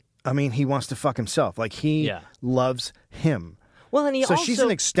 I mean, he wants to fuck himself. Like, he loves him. Well, and so she's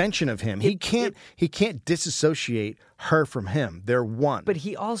an extension of him. He can't disassociate her from him. They're one. But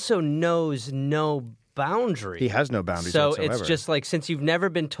he also knows no boundary. He has no boundaries whatsoever. So it's just like, since you've never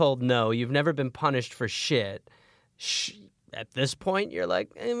been told no, you've never been punished for shit, at this point, you're like,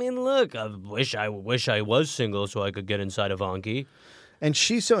 I mean, look, I wish I was single so I could get inside a honky. And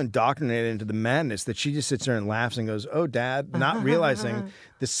she's so indoctrinated into the madness that she just sits there and laughs and goes, "Oh, Dad," not realizing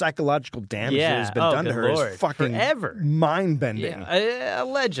the psychological damage that has been done to her Lord. is fucking Forever. mind-bending. Yeah,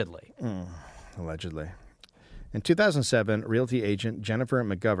 allegedly. Allegedly. In 2007, realty agent Jennifer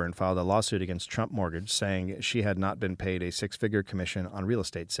McGovern filed a lawsuit against Trump Mortgage saying she had not been paid a six-figure commission on real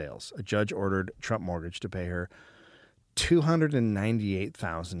estate sales. A judge ordered Trump Mortgage to pay her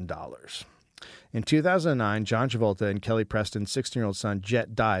 $298,000. In 2009, John Travolta and Kelly Preston's 16-year-old son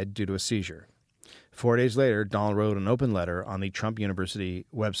Jet died due to a seizure. 4 days later, Donald wrote an open letter on the Trump University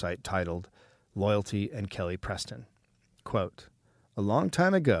website titled Loyalty and Kelly Preston. Quote, "A long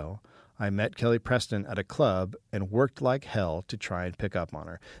time ago, I met Kelly Preston at a club and worked like hell to try and pick up on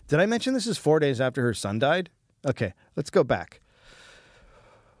her." Did I mention this is 4 days after her son died? Okay, let's go back.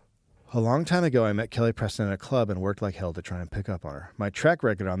 "A long time ago, I met Kelly Preston at a club and worked like hell to try and pick up on her. My track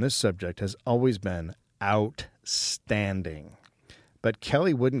record on this subject has always been outstanding. But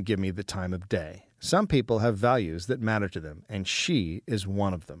Kelly wouldn't give me the time of day. Some people have values that matter to them, and she is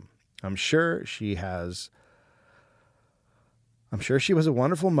one of them. I'm sure she was a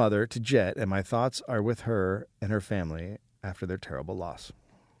wonderful mother to Jet, and my thoughts are with her and her family after their terrible loss."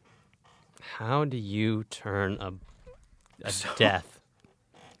 How do you turn a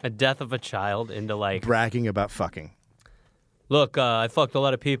death of a child into like, Bragging about fucking. look, I fucked a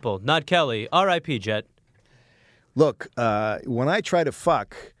lot of people. Not Kelly. R.I.P. Jet. Look, when I try to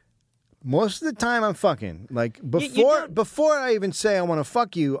fuck, most of the time I'm fucking. Like, before I even say I want to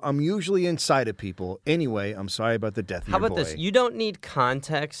fuck you, I'm usually inside of people. Anyway, I'm sorry about the death of How your about boy. this? You don't need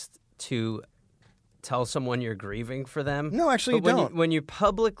context to tell someone you're grieving for them. No, actually, But you don't. When you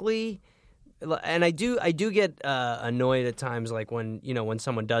publicly, and I do get annoyed at times, like when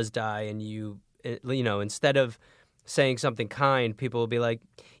someone does die, and instead of saying something kind, people will be like,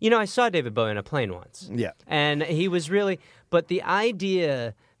 I saw David Bowie on a plane once. Yeah. And he was really, but the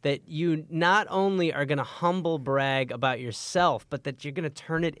idea that you not only are going to humble brag about yourself, but that you're going to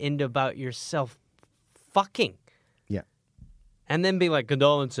turn it into about yourself fucking. Yeah. And then be like,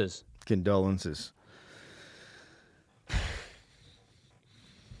 condolences. Condolences.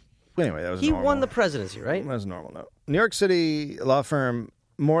 Anyway, that was He normal. won the presidency, right? That was a normal note. New York City law firm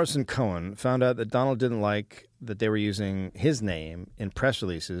Morrison Cohen found out that Donald didn't like that they were using his name in press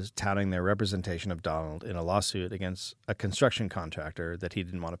releases touting their representation of Donald in a lawsuit against a construction contractor that he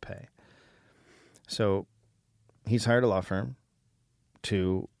didn't want to pay. So he's hired a law firm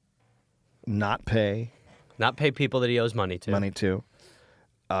to not pay people that he owes money to.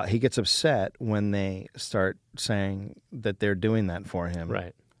 He gets upset when they start saying that they're doing that for him.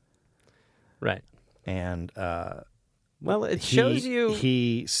 Right. And well, it shows you.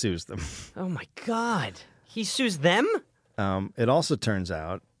 He sues them. Oh, my God. He sues them? It also turns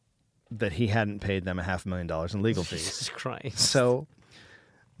out that he hadn't paid them $500,000 in legal fees. Jesus Christ. So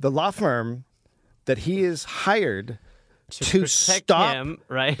the law firm that he is hired to protect stop him,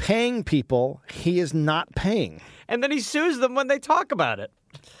 right? paying people he is not paying. And then he sues them when they talk about it.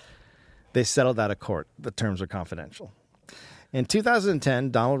 They settled out of court. The terms are confidential. In 2010,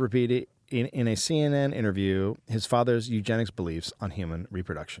 Donald repeated in a CNN interview his father's eugenics beliefs on human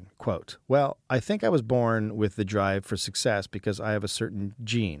reproduction. Quote, "Well, I think I was born with the drive for success because I have a certain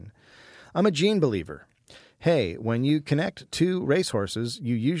gene. I'm a gene believer. Hey, when you connect two racehorses,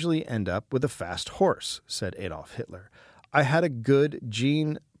 you usually end up with a fast horse," said Adolf Hitler. "I had a good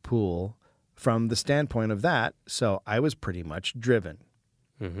gene pool from the standpoint of that, so I was pretty much driven."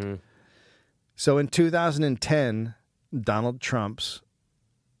 Mm-hmm. So in 2010, Donald Trump's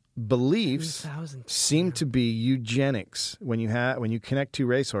beliefs 2010. seem to be eugenics. When you connect two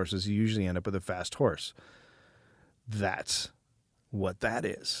racehorses, you usually end up with a fast horse. That's what that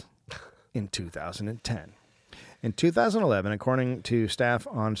is in 2010. In 2011, according to staff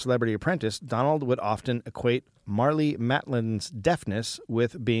on Celebrity Apprentice, Donald would often equate Marlee Matlin's deafness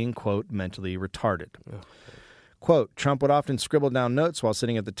with being, quote, mentally retarded. Oh. Quote, "Trump would often scribble down notes while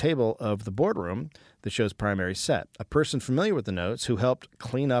sitting at the table of the boardroom, the show's primary set. A person familiar with the notes who helped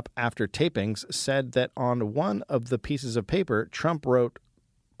clean up after tapings said that on one of the pieces of paper, Trump wrote,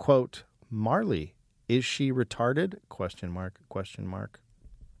 quote, 'Marlee, is she retarded?' Question mark, question mark."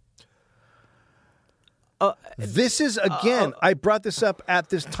 This is, again, I brought this up at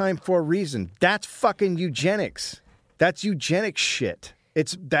this time for a reason. That's fucking eugenics. That's eugenics shit.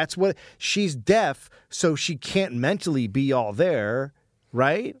 That's what she's deaf, so she can't mentally be all there,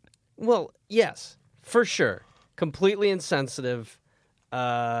 right? Well, yes, for sure. Completely insensitive.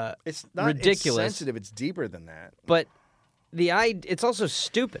 It's not ridiculous. insensitive. It's deeper than that. But it's also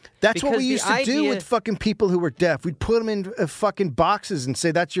stupid. That's what because we the used to do idea- with fucking people who were deaf. We'd put them in fucking boxes and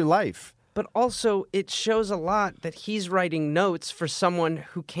say, that's your life. But also, it shows a lot that he's writing notes for someone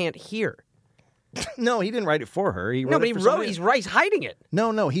who can't hear. No, he didn't write it for her. He wrote No, but it he for wrote. somebody- He's hiding it.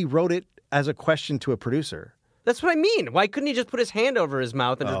 No, he wrote it as a question to a producer. That's what I mean. Why couldn't he just put his hand over his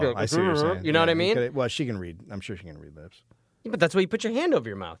mouth and just be like, I see what you're saying. You know what I he mean? could've- Well, she can read. I'm sure she can read lips. Yeah, but that's why you put your hand over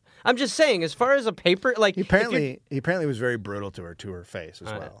your mouth. I'm just saying, as far as a paper, like He apparently was very brutal to her face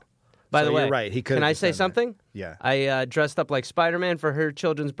as well. By So the way, you're right. He could. Can I say something? Yeah. I dressed up like Spider-Man for her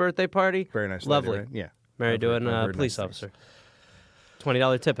children's birthday party. Very nice. Lovely. Lady, right? Yeah. Married to a Very police nice officer.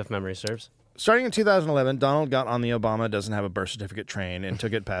 $20 tip if memory serves. Starting in 2011, Donald got on the Obama doesn't have a birth certificate train and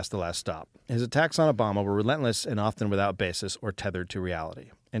took it past the last stop. His attacks on Obama were relentless and often without basis or tethered to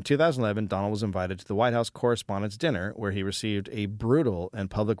reality. In 2011, Donald was invited to the White House Correspondents' Dinner, where he received a brutal and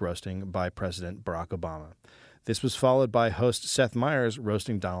public roasting by President Barack Obama. This was followed by host Seth Meyers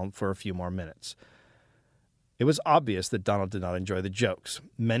roasting Donald for a few more minutes. It was obvious that Donald did not enjoy the jokes.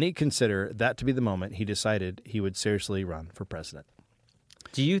 Many consider that to be the moment he decided he would seriously run for president.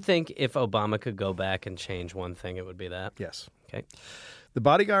 Do you think if Obama could go back and change one thing, it would be that? Yes. Okay. The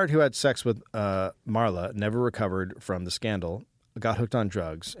bodyguard who had sex with Marla never recovered from the scandal, got hooked on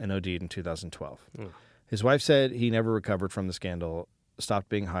drugs, and OD'd in 2012. His wife said he never recovered from the scandal, stopped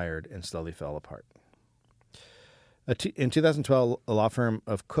being hired, and slowly fell apart. In 2012, a law firm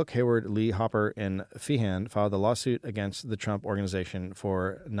of Cook, Hayward, Lee, Hopper, and Feehan filed a lawsuit against the Trump organization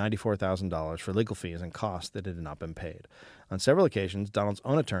for $94,000 for legal fees and costs that had not been paid. On several occasions, Donald's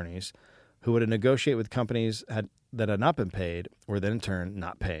own attorneys, who would negotiate with companies that had not been paid, were then in turn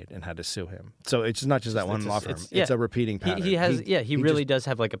not paid and had to sue him. So it's not just that one law firm; it's a repeating pattern. He really does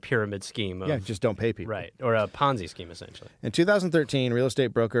have like a pyramid scheme. Of, just don't pay people. Right, or a Ponzi scheme essentially. In 2013, real estate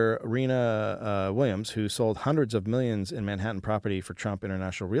broker Rena Williams, who sold hundreds of millions in Manhattan property for Trump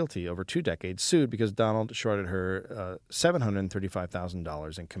International Realty over 2 decades, sued because Donald shorted her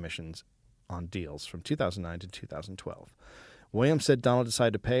 $735,000 in commissions on deals from 2009 to 2012. Williams said Donald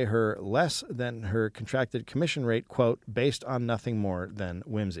decided to pay her less than her contracted commission rate, quote, based on nothing more than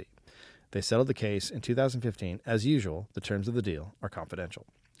whimsy. They settled the case in 2015. As usual, the terms of the deal are confidential.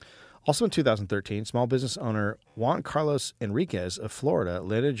 Also in 2013, small business owner Juan Carlos Enriquez of Florida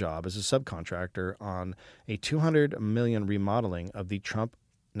landed a job as a subcontractor on a $200 million remodeling of the Trump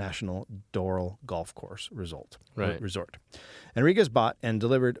National Doral Golf Course resort. Enriquez bought and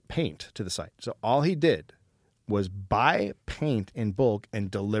delivered paint to the site. So all he did was buy paint in bulk and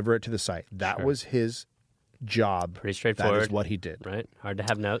deliver it to the site. That was his job. Pretty straightforward. That is what he did. Right. Hard to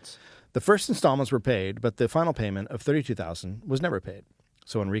have notes. The first installments were paid, but the final payment of $32,000 was never paid.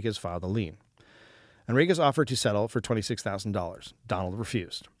 So Enriquez filed a lien. Enriquez offered to settle for $26,000. Donald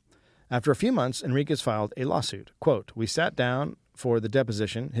refused. After a few months, Enriquez filed a lawsuit. Quote, we sat down for the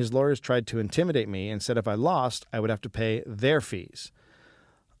deposition. His lawyers tried to intimidate me and said if I lost, I would have to pay their fees.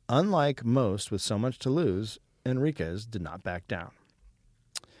 Unlike most with so much to lose, Enriquez did not back down.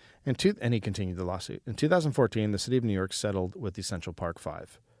 And he continued the lawsuit. In 2014, the city of New York settled with the Central Park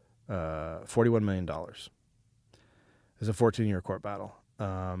Five, $41 million. It was a 14-year court battle.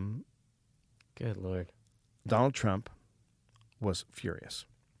 Good Lord. Donald Trump was furious.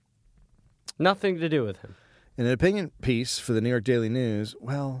 Nothing to do with him. In an opinion piece for the New York Daily News,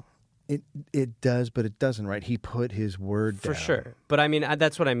 well, it does, but it doesn't, right? He put his word down. For sure. But I mean,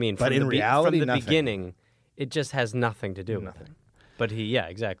 that's what I mean. But in reality, from the nothing. beginning, it just has nothing to do with him. But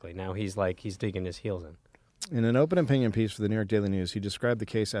exactly. Now he's digging his heels in. In an open opinion piece for the New York Daily News, he described the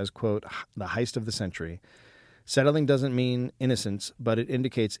case as, quote, the heist of the century. Settling doesn't mean innocence, but it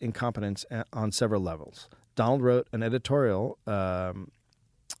indicates incompetence on several levels. Donald wrote an editorial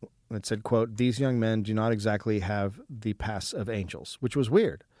that said, quote, these young men do not exactly have the pasts of angels, which was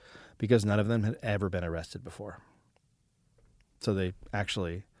weird because none of them had ever been arrested before. So they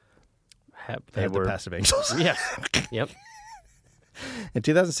actually had the past of angels. Yeah. Yep. In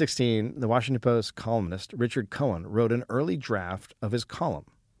 2016, the Washington Post columnist Richard Cohen wrote an early draft of his column.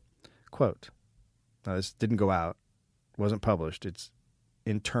 Quote, now this didn't go out, wasn't published, it's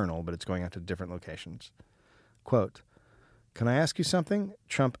internal, but it's going out to different locations. Quote, can I ask you something?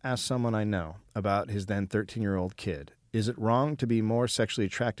 Trump asked someone I know about his then 13-year-old kid. Is it wrong to be more sexually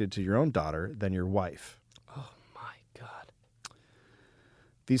attracted to your own daughter than your wife? Oh, my God.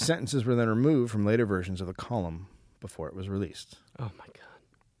 These sentences were then removed from later versions of the column before it was released. Oh, my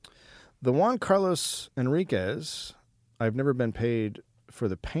God. The Juan Carlos Enriquez, I've never been paid for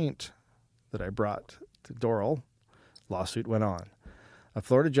the paint that I brought to Doral lawsuit went on. A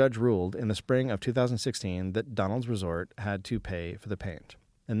Florida judge ruled in the spring of 2016 that Donald's Resort had to pay for the paint.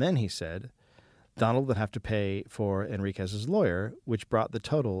 And then he said Donald would have to pay for Enriquez's lawyer, which brought the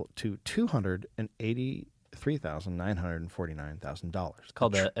total to $283,949,000. It's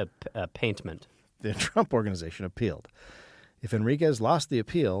called a paintment. The Trump Organization appealed. If Enriquez lost the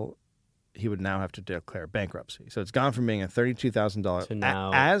appeal, he would now have to declare bankruptcy. So it's gone from being a $32,000 to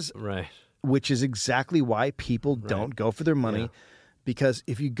now, right. Which is exactly why people don't go for their money. Yeah. Because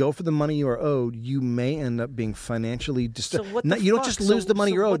if you go for the money you are owed, you may end up being financially destroyed. So what the You don't fuck? just lose the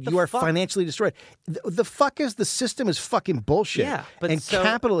money So you're what owed. the You are fuck? financially destroyed. The fuck is the system is fucking bullshit. Yeah, but and so-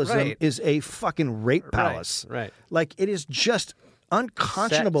 capitalism right. is a fucking rape palace. Right. Like, it is just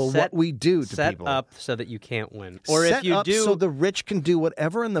unconscionable what we do to set people. up so that you can't win. Or Set if you up do, so the rich can do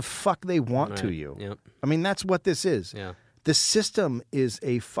whatever in the fuck they want to Right. you. Yep. I mean, that's what this is. Yeah. The system is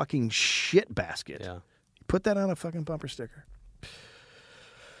a fucking shit basket. Yeah. Put that on a fucking bumper sticker.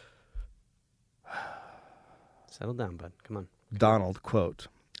 Settle down, bud. Come on. Donald, quote,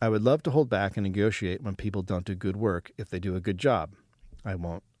 I would love to hold back and negotiate when people don't do good work if they do a good job. I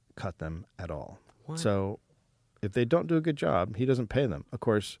won't cut them at all. What? So if they don't do a good job, he doesn't pay them. Of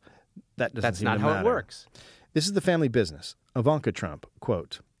course, that doesn't That's seem not to how matter. it works. This is the family business. Ivanka Trump,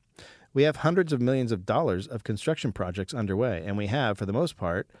 quote, we have hundreds of millions of dollars of construction projects underway, and we have, for the most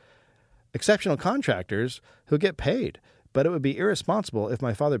part, exceptional contractors who get paid. But it would be irresponsible if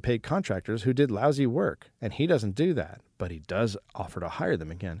my father paid contractors who did lousy work, and he doesn't do that. But he does offer to hire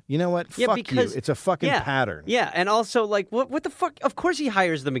them again. You know what? Yeah, Fuck because you. It's a fucking yeah, pattern. Yeah, and also, like, what the fuck? Of course he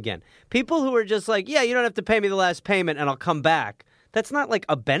hires them again. People who are just like, yeah, you don't have to pay me the last payment and I'll come back. That's not like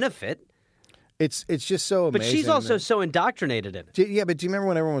a benefit. It's just so amazing. But she's also that- so indoctrinated in it. Yeah, but do you remember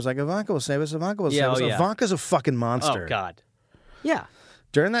when everyone was like, Ivanka will save us, Ivanka will Yeah, save us? oh, yeah. Ivanka's a fucking monster. Oh, God. Yeah.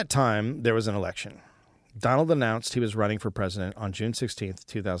 During that time, there was an election. Donald announced he was running for president on June 16th,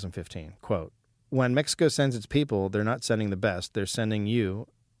 2015. Quote, when Mexico sends its people, they're not sending the best. They're sending you.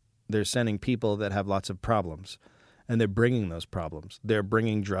 They're sending people that have lots of problems. And they're bringing those problems. They're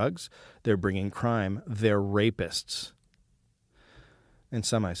bringing drugs. They're bringing crime. They're rapists. And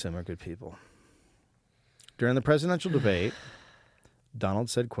some, I assume, are good people. During the presidential debate, Donald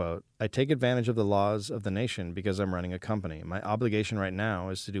said, quote, I take advantage of the laws of the nation because I'm running a company. My obligation right now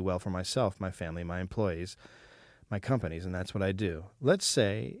is to do well for myself, my family, my employees, my companies, and that's what I do. Let's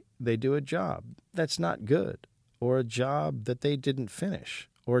say they do a job that's not good, or a job that they didn't finish,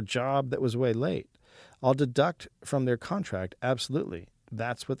 or a job that was way late. I'll deduct from their contract, absolutely.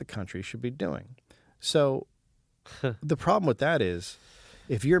 That's what the country should be doing. So the problem with that is,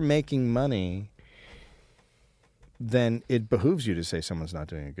 if you're making money, then it behooves you to say someone's not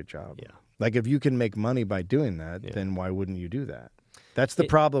doing a good job. Yeah. Like, if you can make money by doing that, Yeah. then why wouldn't you do that? That's the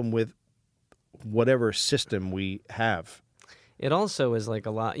problem with whatever system we have. It also is like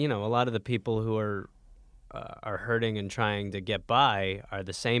a lot of the people who are hurting and trying to get by are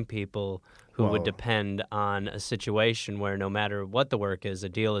the same people who would Whoa. depend on a situation where no matter what the work is a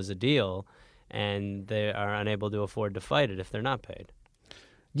deal, and they are unable to afford to fight it if they're not paid.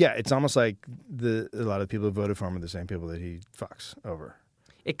 Yeah, it's almost like a lot of people who voted for him are the same people that he fucks over.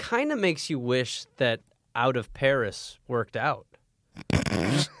 It kind of makes you wish that Out of Paris worked out.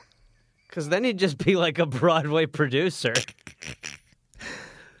 Because then he'd just be like a Broadway producer.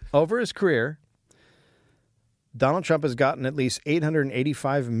 Over his career, Donald Trump has gotten at least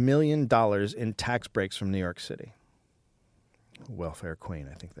 $885 million in tax breaks from New York City. Welfare queen,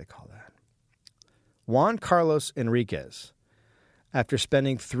 I think they call that. Juan Carlos Enriquez, after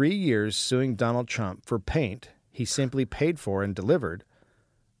spending 3 years suing Donald Trump for paint he simply paid for and delivered,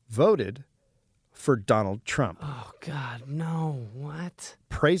 voted for Donald Trump, Oh, God, no. What?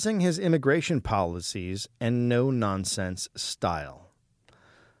 praising his immigration policies and no-nonsense style.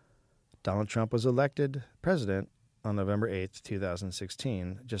 Donald Trump was elected president on November 8th,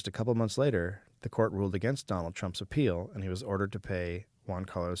 2016. Just a couple months later, the court ruled against Donald Trump's appeal, and he was ordered to pay Juan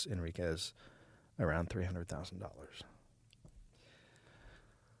Carlos Enriquez around $300,000.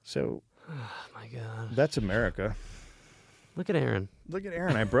 So Oh, my God. that's America. Look at Aaron. Look at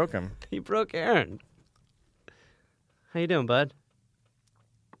Aaron. I broke him. He broke Aaron. How you doing, bud?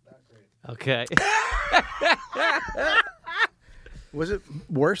 Not great. Okay. Was it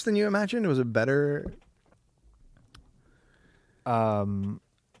worse than you imagined? Was it better?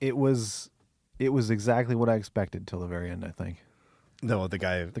 It was exactly what I expected till the very end, I think. No, the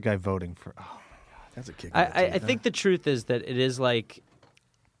guy voting for that's a kick. in the I teeth, think the truth is that it is like,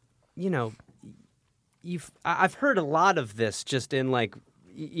 I've heard a lot of this just in like,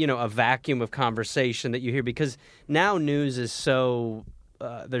 a vacuum of conversation that you hear because now news is so,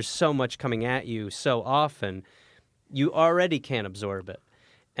 there's so much coming at you so often, you already can't absorb it.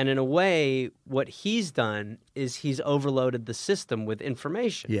 And in a way, what he's done is he's overloaded the system with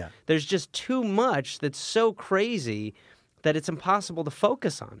information. Yeah. There's just too much that's so crazy that it's impossible to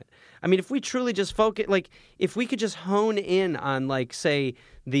focus on it. I mean, if we truly just focus, like, if we could just hone in on, like, say,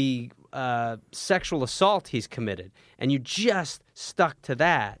 the sexual assault he's committed, and you just stuck to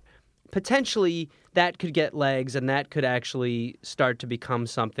that, potentially that could get legs and that could actually start to become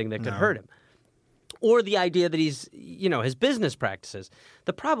something that could hurt him. Or the idea that he's, his business practices.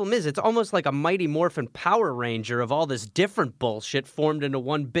 The problem is it's almost like a Mighty Morphin Power Ranger of all this different bullshit formed into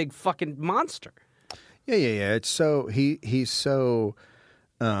one big fucking monster. Yeah. It's so he's so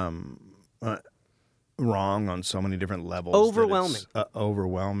wrong on so many different levels. Overwhelming.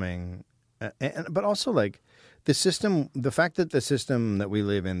 Overwhelming. But also, like, the system, the fact that the system that we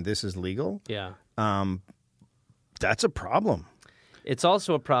live in, this is legal. Yeah. That's a problem. It's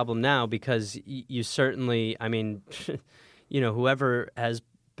also a problem now because you certainly, I mean, whoever has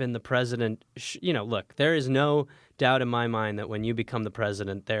been the president, look, there is no doubt in my mind that when you become the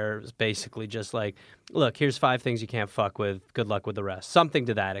president, there's basically just like, look, here's 5 things you can't fuck with. Good luck with the rest. Something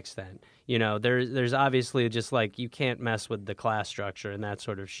to that extent. There's obviously just like, you can't mess with the class structure and that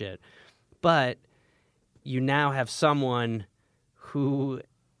sort of shit. But you now have someone who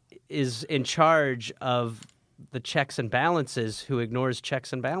is in charge of the checks and balances who ignores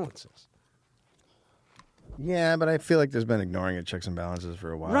checks and balances. Yeah, but I feel like there's been ignoring of checks and balances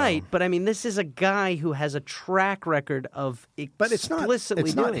for a while. Right, but I mean, this is a guy who has a track record of But it's not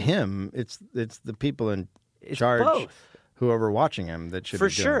doing him. It's the people in charge, both. Whoever watching him that should For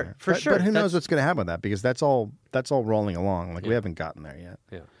be doing sure, it. for sure. But who knows That's- what's going to happen with that? Because that's all rolling along. Like, we haven't gotten there yet.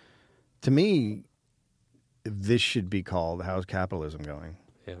 Yeah. To me, this should be called "How's Capitalism Going?"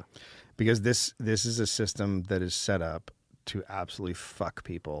 Yeah. Because this is a system that is set up to absolutely fuck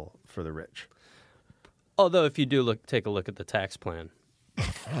people for the rich. Although, if you do take a look at the tax plan, I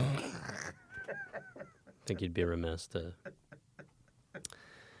think you'd be remiss to.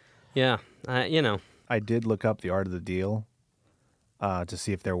 Yeah, I did look up The Art of the Deal to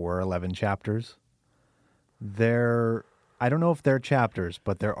see if there were 11 chapters. I don't know if they're chapters,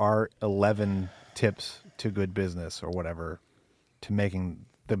 but there are 11 tips to good business or whatever to making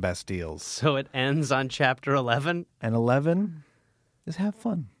the best deals. So it ends on chapter 11. And 11 is have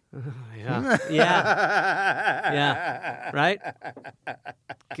fun. Yeah, yeah, right.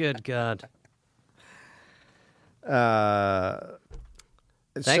 Good God. Thanks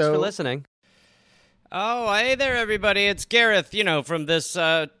for listening. Oh, hey there, everybody. It's Gareth, from this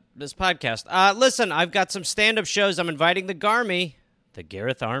podcast. Listen, I've got some stand-up shows I'm inviting the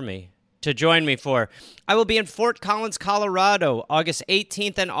Gareth Army, to join me for. I will be in Fort Collins, Colorado, August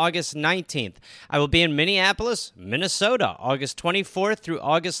 18th and August 19th. I will be in Minneapolis, Minnesota, August 24th through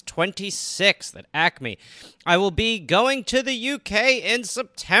August 26th at Acme. I will be going to the UK in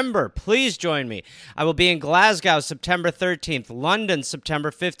September. Please join me. I will be in Glasgow, September 13th, London,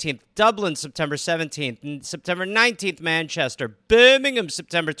 September 15th, Dublin, September 17th, and September 19th, Manchester, Birmingham,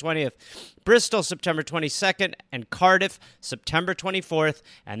 September 20th, Bristol, September 22nd, and Cardiff, September 24th.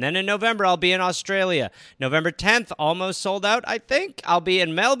 And then in November, I'll be in Australia. November 10th, almost sold out, I think. I'll be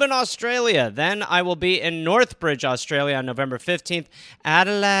in Melbourne, Australia. Then I will be in Northbridge, Australia on November 15th.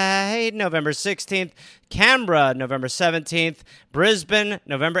 Adelaide, November 16th. Canberra, November 17th. Brisbane,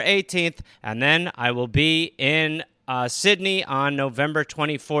 November 18th. And then I will be in Sydney on November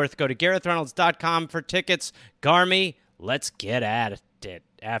 24th. Go to GarethReynolds.com for tickets. Garmy, let's get at it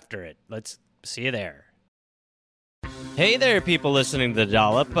after it. Let's see you there. Hey there, people listening to The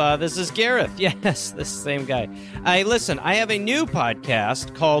Dollop. This is Gareth. Yes, this same guy. Listen, I have a new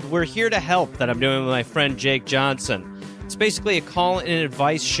podcast called We're Here to Help that I'm doing with my friend Jake Johnson. It's basically a call and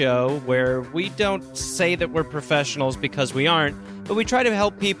advice show where we don't say that we're professionals because we aren't, but we try to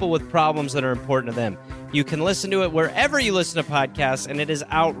help people with problems that are important to them. You can listen to it wherever you listen to podcasts, and it is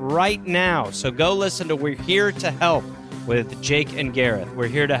out right now. So go listen to We're Here to Help with Jake and Gareth. We're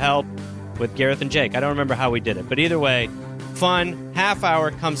Here to Help with Gareth and Jake. I don't remember how we did it, but either way, fun, half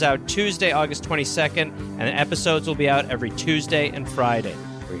hour, comes out Tuesday, August 22nd, and the episodes will be out every Tuesday and Friday.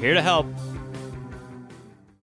 We're Here to Help